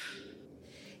ways.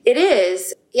 It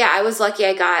is. Yeah, I was lucky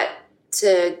I got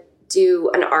to do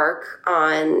an arc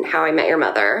on How I Met Your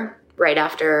Mother right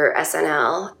after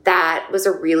SNL. That was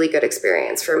a really good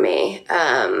experience for me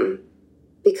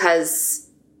because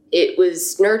it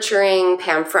was nurturing.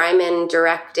 Pam Fryman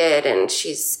directed, and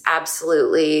she's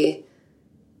absolutely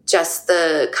just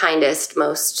the kindest,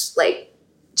 most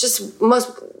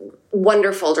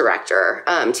wonderful director,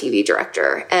 TV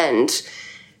director. And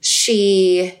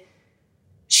she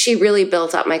really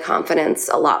built up my confidence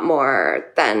a lot more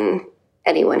than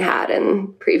anyone had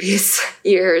in previous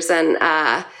years. And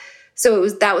so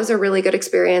that was a really good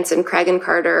experience. And Craig and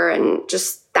Carter and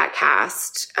just that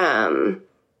cast,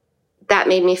 that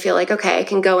made me feel like, okay, I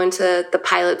can go into the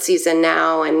pilot season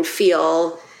now and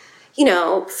feel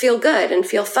good and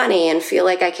feel funny and feel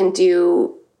like I can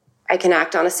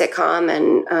act on a sitcom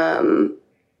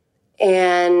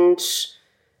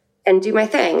and do my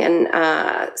thing. And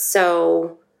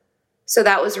so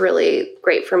that was really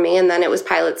great for me. And then it was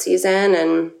pilot season,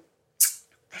 and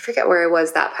I forget where I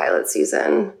was that pilot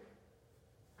season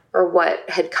or what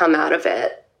had come out of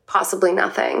it. Possibly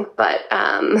nothing, but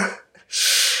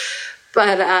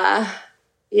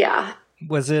yeah.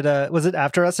 Was it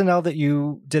after SNL that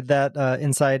you did that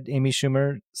Inside Amy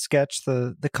Schumer sketch,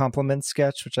 the compliment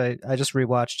sketch, which I just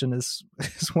rewatched and is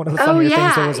one of the funnier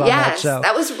things that was on that show?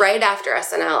 That was right after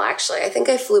SNL, actually. I think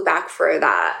I flew back for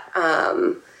that.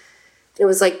 It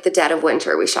was like the dead of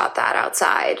winter. We shot that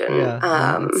outside,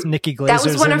 and it's Nikki Glazer's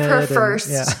that was one of her first.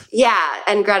 And,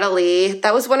 and Greta Lee.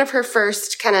 That was one of her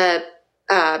first kind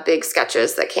of big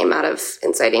sketches that came out of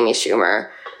Inside Amy Schumer,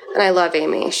 and I love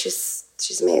Amy. She's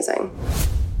amazing.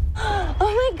 Oh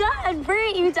my God,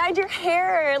 Brit, you dyed your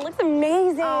hair. It looks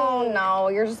amazing. Oh no,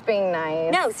 you're just being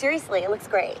nice. No, seriously, it looks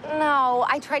great. No,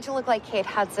 I tried to look like Kate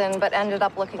Hudson, but ended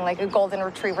up looking like a golden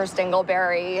retriever's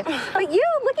dingleberry. But you,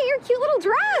 look at your cute little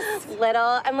dress.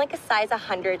 Little, I'm like a size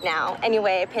 100 now.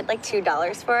 Anyway, I paid like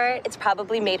 $2 for it. It's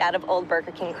probably made out of old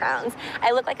Burger King crowns.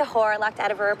 I look like a whore locked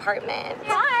out of her apartment.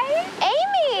 Hi.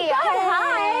 Amy.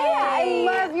 Hi. I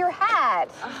love your hat.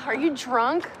 Are you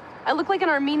drunk? I look like an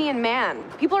Armenian man.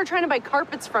 People are trying to buy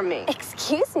carpets from me.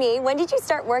 Excuse me, when did you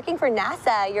start working for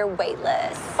NASA? You're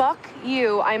weightless. Fuck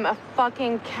you, I'm a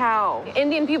fucking cow.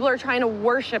 Indian people are trying to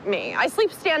worship me. I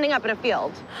sleep standing up in a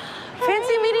field.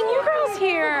 Fancy meeting you girls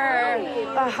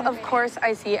here. Of course,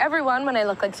 I see everyone when I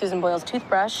look like Susan Boyle's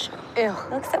toothbrush. Ew. You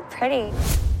look so pretty.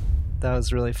 That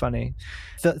was really funny.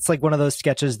 It's like one of those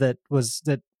sketches that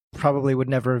probably would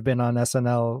never have been on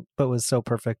SNL, but was so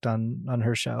perfect on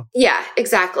her show. Yeah,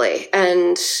 exactly.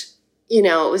 And,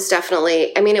 it was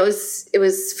definitely, it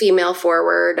was female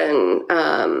forward. And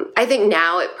I think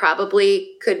now it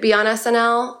probably could be on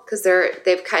SNL because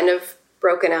they've kind of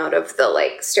broken out of the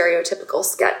like stereotypical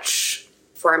sketch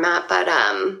format.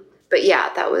 But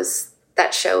yeah,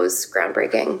 that show is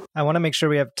groundbreaking. I want to make sure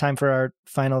we have time for our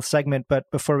final segment.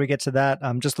 But before we get to that,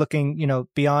 I'm just looking,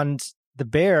 beyond The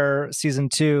Bear season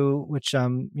 2, which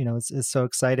is so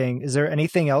exciting. Is there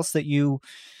anything else that you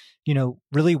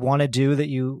really want to do that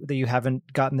you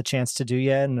haven't gotten the chance to do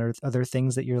yet, and are other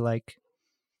things that you're like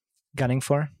gunning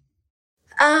for?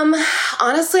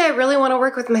 Honestly, I really want to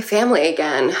work with my family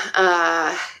again.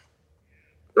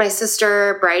 My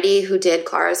sister Bridie, who did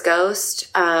Clara's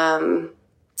Ghost,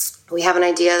 we have an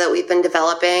idea that we've been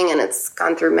developing, and it's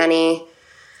gone through many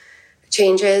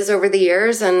changes over the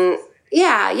years. And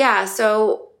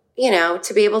so,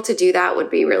 to be able to do that would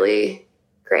be really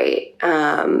great.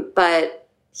 But,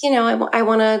 I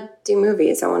want to do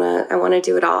movies. I want to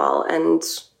do it all and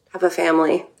have a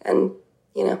family and,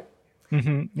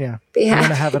 Mm-hmm. Yeah. be You want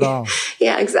to happy. have it all.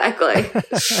 Yeah, exactly.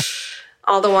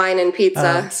 All the wine and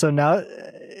pizza. So now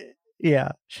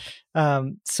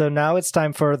it's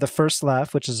time for the first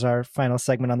laugh, which is our final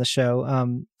segment on the show.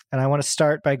 And I want to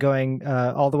start by going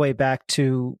all the way back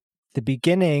to the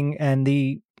beginning and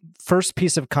the first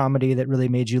piece of comedy that really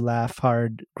made you laugh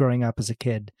hard growing up as a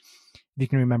kid. If you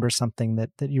can remember something that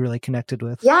you really connected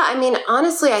with. Yeah, I mean,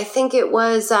 honestly, I think it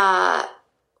was,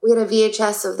 we had a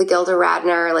VHS of the Gilda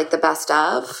Radner, like the best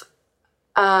of.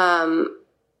 And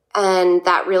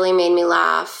that really made me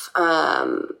laugh.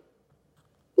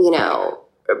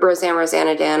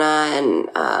 Rosanna Dana and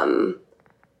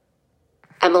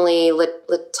Emily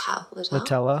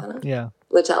Litella. Yeah.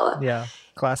 Litella. Yeah.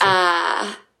 Classic.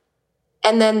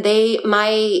 And then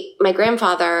my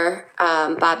grandfather,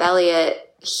 Bob Elliott,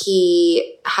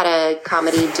 he had a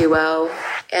comedy duo,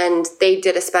 and they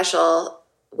did a special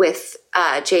with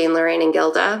Jane, Lorraine, and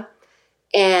Gilda.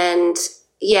 And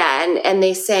and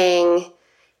they sang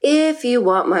 "If You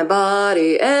Want My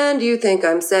Body and You Think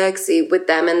I'm Sexy" with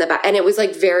them in the back. And it was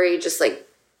like very just like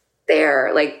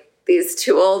there, like these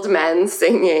two old men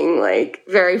singing, like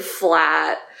very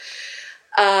flat.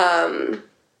 And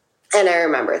I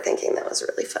remember thinking that was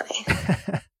really funny.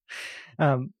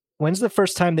 When's the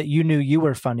first time that you knew you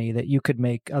were funny, that you could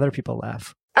make other people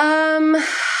laugh?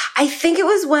 I think it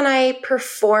was when I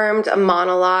performed a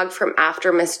monologue from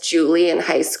After Miss Julie in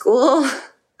high school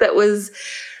that was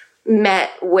met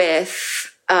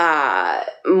with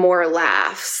more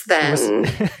laughs than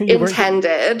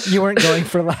intended. You weren't going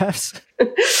for laughs?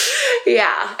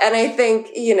 Yeah. And I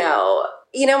think,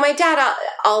 my dad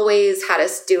always had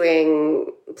us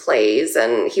doing plays,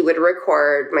 and he would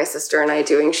record my sister and I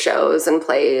doing shows and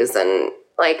plays, and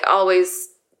like always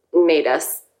made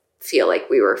us feel like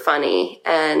we were funny.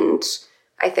 And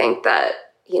I think that,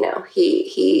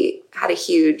 he had a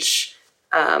huge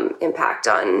impact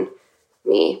on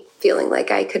me feeling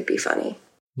like I could be funny.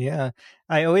 Yeah.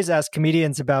 I always ask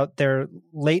comedians about their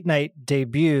late night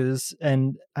debuts,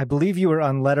 and I believe you were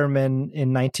on Letterman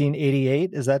in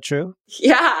 1988. Is that true?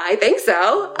 Yeah, I think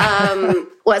so.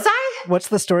 Was I? What's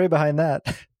the story behind that?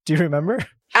 Do you remember?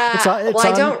 It's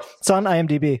on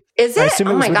IMDb. Is it? I assume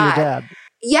it was with your dad.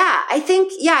 Yeah, I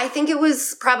think it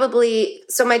was probably,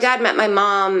 so my dad met my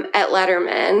mom at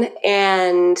Letterman,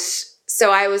 and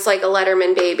so I was like a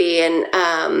Letterman baby, and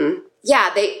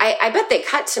I bet they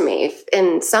cut to me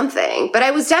in something, but I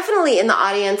was definitely in the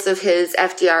audience of his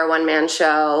FDR one-man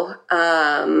show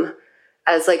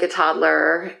as like a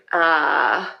toddler.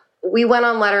 We went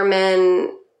on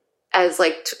Letterman as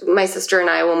like my sister and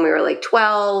I when we were like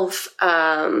 12,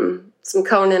 some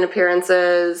Conan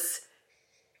appearances,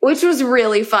 which was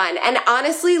really fun. And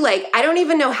honestly, like, I don't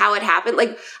even know how it happened.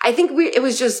 Like, I think it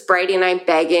was just Brady and I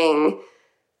begging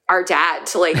our dad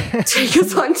to like take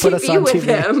us on TV with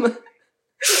him.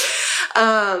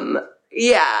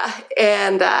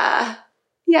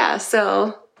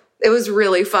 So it was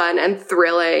really fun and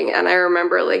thrilling. And I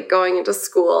remember like going into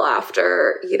school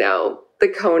after, the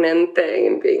Conan thing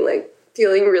and being like,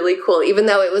 feeling really cool, even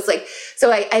though it was like,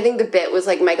 so I think the bit was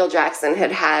like Michael Jackson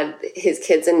had his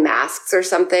kids in masks or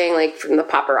something, like from the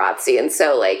paparazzi. And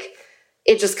so like,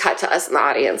 it just cut to us in the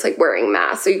audience, like wearing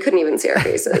masks. So you couldn't even see our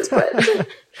faces, but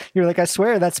you're like, I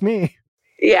swear that's me.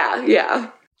 Yeah.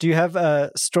 Do you have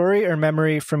a story or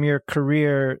memory from your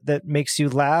career that makes you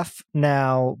laugh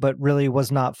now, but really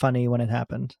was not funny when it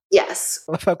happened? Yes.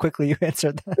 I love how quickly you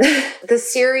answered that. The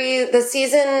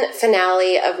season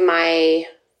finale of my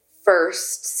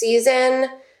first season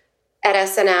at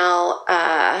SNL,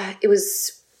 it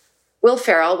was Will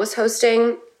Ferrell was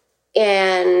hosting,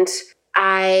 and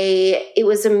it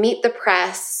was a Meet the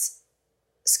Press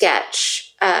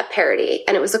sketch parody,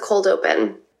 and it was a cold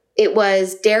open. It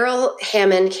was Daryl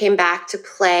Hammond came back to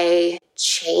play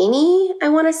Cheney, I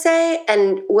want to say,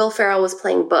 and Will Ferrell was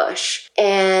playing Bush.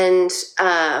 And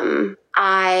at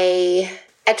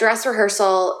dress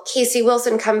rehearsal, Casey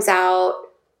Wilson comes out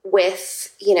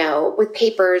with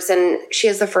papers, and she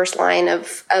has the first line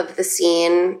of the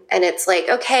scene, and it's like,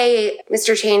 okay,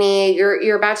 Mr. Cheney,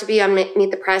 you're about to be on Meet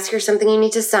the Press. Here's something you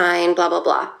need to sign, blah, blah,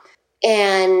 blah.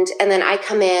 And then I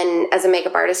come in as a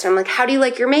makeup artist, and I'm like, how do you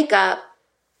like your makeup?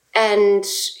 And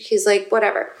he's like,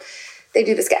 whatever. They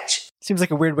do the sketch. Seems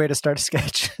like a weird way to start a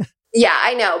sketch. Yeah,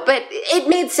 I know, but it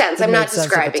made sense. I'm not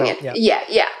describing it.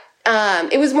 Yeah.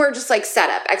 It was more just like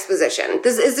setup, exposition.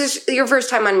 Is this your first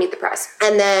time on Meet the Press?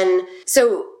 And then,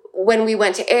 so when we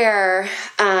went to air,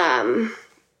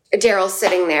 Daryl's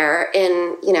sitting there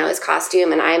in, you know, his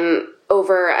costume, and I'm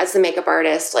over as the makeup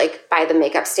artist, like by the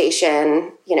makeup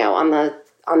station, you know, on the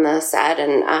set.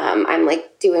 And I'm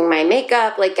like doing my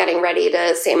makeup, like getting ready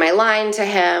to say my line to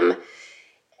him.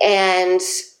 And,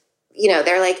 you know,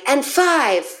 they're like, and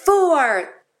 5, 4,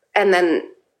 and then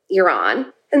you're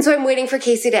on. And so I'm waiting for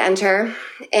Casey to enter,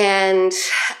 and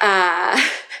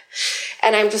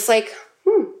I'm just like,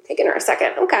 taking her a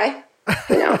second. Okay.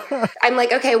 You know, I'm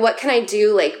like, okay, what can I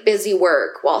do? Like busy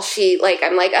work while she, like,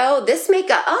 I'm like, oh, this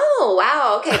makeup. Oh,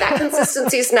 wow. Okay. That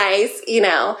consistency is nice, you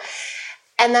know?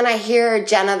 And then I hear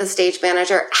Jenna, the stage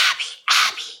manager, Abby.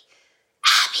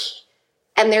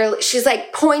 And she's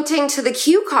like pointing to the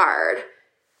cue card.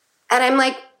 And I'm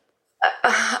like,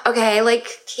 okay, like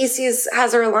Casey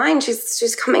has her line.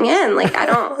 She's coming in. Like, I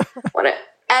don't want to.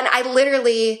 And I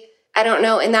don't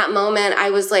know, in that moment, I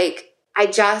was like, I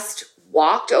just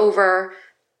walked over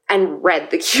and read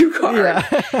the cue card.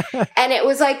 Yeah. And it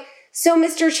was like, so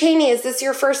Mr. Chaney, is this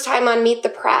your first time on Meet the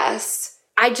Press?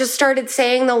 I just started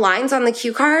saying the lines on the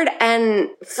cue card, and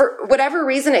for whatever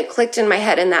reason, it clicked in my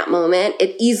head in that moment.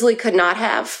 It easily could not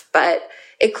have, but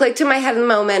it clicked in my head in the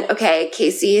moment. Okay,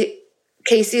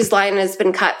 Casey's line has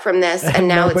been cut from this, and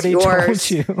now it's yours.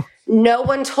 Told you. No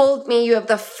one told me you have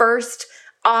the first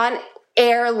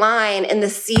on-air line in the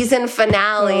season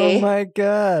finale. Oh my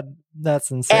God.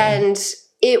 That's insane. And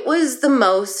it was the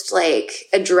most like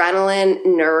adrenaline,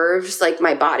 nerves, like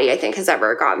my body, I think, has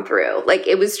ever gone through. Like,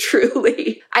 it was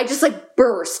truly, I just like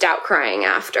burst out crying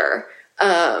after.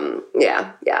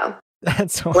 Yeah.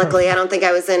 That's horrible. Luckily, I don't think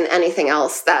I was in anything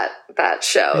else that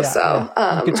show.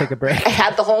 You could take a break. I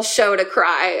had the whole show to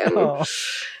cry. And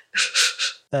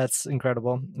That's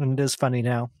incredible. And it is funny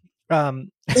now.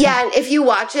 Yeah, and if you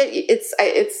watch it,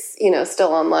 it's you know,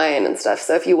 still online and stuff.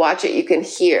 So if you watch it, you can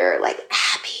hear like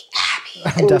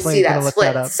Abby, and you see that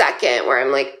split second where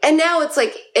I'm like, and now it's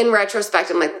like in retrospect,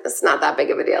 I'm like, it's not that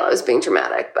big of a deal. I was being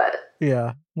dramatic, but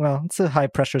yeah, well, it's a high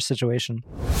pressure situation.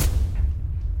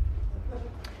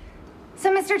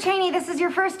 So, Mr. Chaney, this is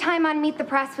your first time on Meet the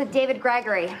Press with David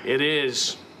Gregory. It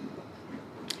is.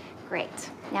 Great.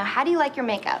 Now, how do you like your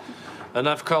makeup?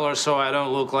 Enough color so I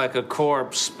don't look like a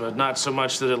corpse, but not so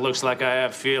much that it looks like I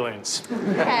have feelings.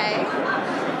 Okay.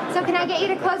 So can I get you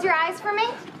to close your eyes for me?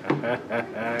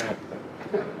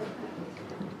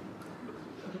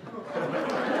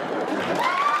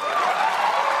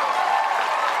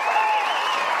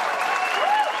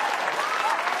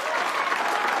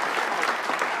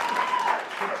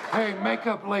 Hey,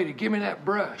 makeup lady, give me that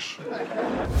brush.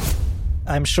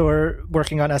 I'm sure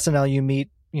working on SNL, you meet,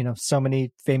 you know, so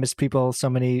many famous people, so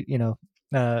many, you know,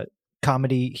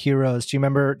 comedy heroes. Do you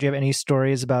have any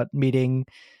stories about meeting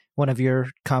one of your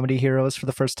comedy heroes for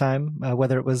the first time,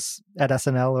 whether it was at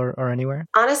SNL or anywhere?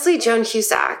 Honestly, Joan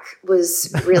Cusack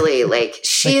was really like,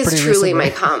 she is truly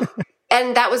recently.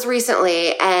 And that was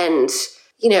recently. And,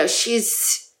 you know,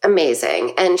 she's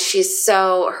amazing. And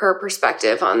her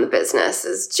perspective on the business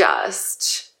is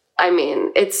just, I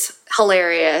mean, it's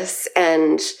hilarious.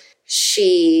 And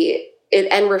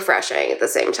and refreshing at the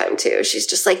same time too. She's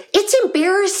just like, it's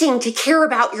embarrassing to care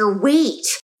about your weight.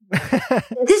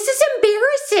 This is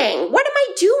embarrassing. What am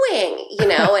I doing? You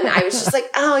know, and I was just like,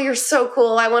 oh, you're so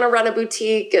cool. I want to run a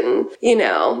boutique and, you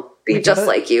know, be just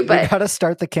like you. But you got to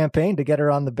start the campaign to get her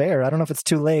on the Bear. I don't know if it's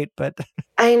too late, but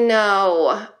I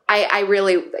know. I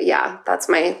really, yeah, that's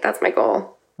my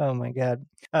goal. Oh my God.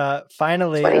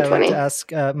 Finally, I want to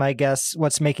ask my guests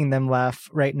what's making them laugh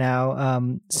right now.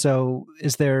 So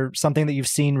is there something that you've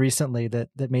seen recently that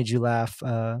made you laugh,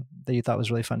 that you thought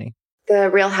was really funny? The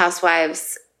Real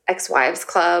Housewives Ex-Wives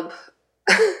Club.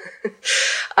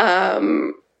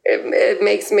 It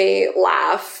makes me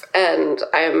laugh, and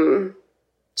I'm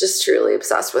just truly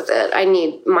obsessed with it. I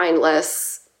need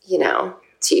mindless, you know,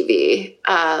 TV.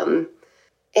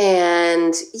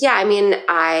 And yeah, I mean,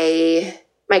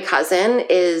 my cousin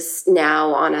is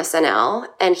now on SNL,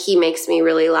 and he makes me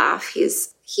really laugh.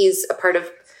 He's a part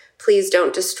of Please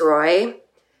Don't Destroy.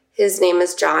 His name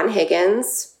is John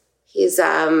Higgins. He's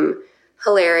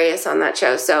hilarious on that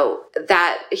show. So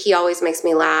that he always makes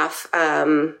me laugh.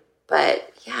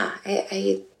 But yeah,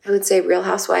 I would say Real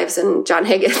Housewives and John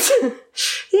Higgins.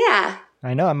 Yeah.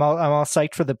 I know. I'm all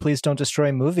psyched for the Please Don't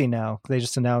Destroy movie now. They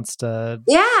just announced. Yeah,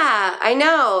 I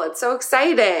know. It's so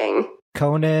exciting.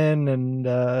 Conan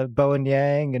and Bowen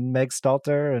Yang and Meg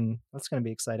Stalter, and that's going to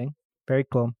be exciting. Very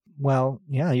cool. Well,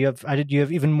 yeah, you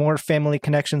have even more family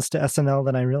connections to SNL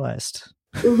than I realized.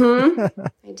 Mm-hmm.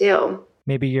 I do.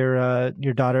 maybe your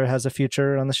daughter has a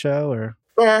future on the show, or?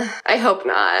 I hope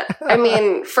not. I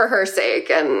mean, for her sake,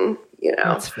 and you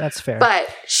know, that's fair. But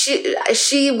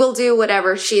she will do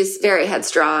whatever. She's very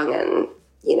headstrong, and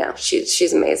you know,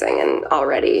 she's amazing and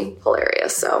already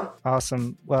hilarious. So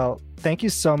awesome. Well, thank you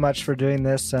so much for doing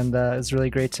this, and it's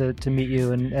really great to meet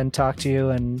you and talk to you.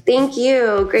 And thank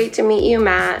you. Great to meet you,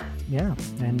 Matt. Yeah,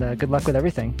 and good luck with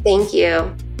everything. Thank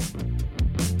you.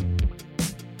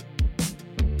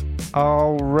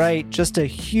 All right, just a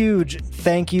huge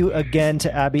thank you again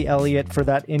to Abby Elliott for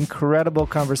that incredible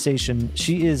conversation.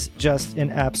 She is just an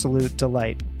absolute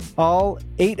delight. All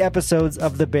 8 episodes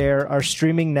of The Bear are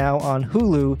streaming now on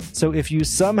Hulu, so if you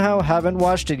somehow haven't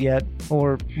watched it yet,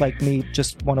 or like me,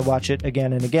 just want to watch it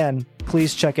again and again,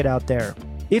 please check it out there.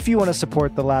 If you want to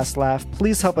support The Last Laugh,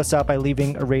 please help us out by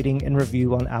leaving a rating and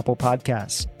review on Apple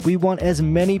Podcasts. We want as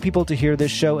many people to hear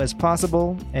this show as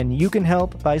possible, and you can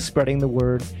help by spreading the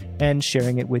word and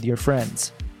sharing it with your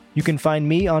friends. You can find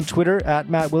me on Twitter at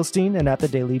Matt Wilstein and at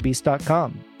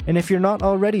thedailybeast.com. And if you're not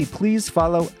already, please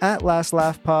follow at Last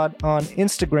Laugh Pod on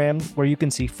Instagram, where you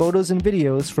can see photos and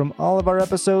videos from all of our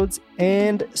episodes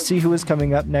and see who is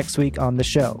coming up next week on the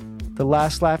show. The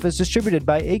Last Laugh is distributed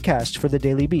by Acast for The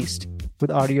Daily Beast,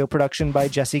 with audio production by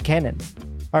Jesse Cannon.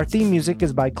 Our theme music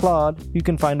is by Claude, who you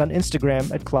can find on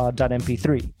Instagram at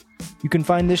claude.mp3. You can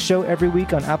find this show every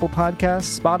week on Apple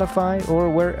Podcasts, Spotify, or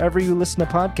wherever you listen to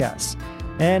podcasts.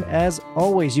 And as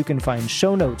always, you can find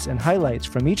show notes and highlights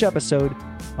from each episode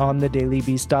on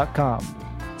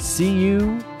thedailybeast.com. See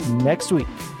you next week.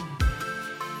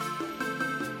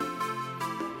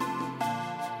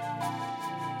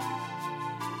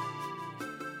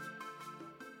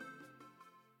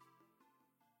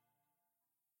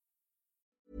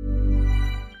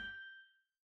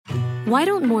 Why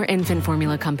don't more infant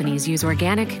formula companies use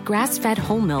organic, grass-fed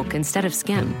whole milk instead of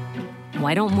skim?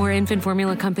 Why don't more infant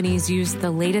formula companies use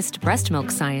the latest breast milk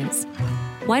science?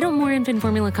 Why don't more infant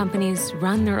formula companies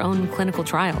run their own clinical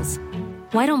trials?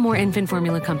 Why don't more infant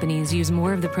formula companies use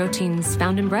more of the proteins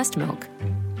found in breast milk?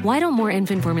 Why don't more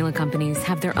infant formula companies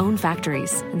have their own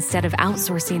factories instead of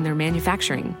outsourcing their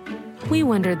manufacturing? We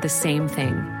wondered the same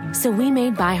thing. So we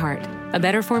made ByHeart, a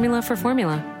better formula for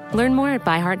formula. Learn more at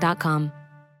byheart.com.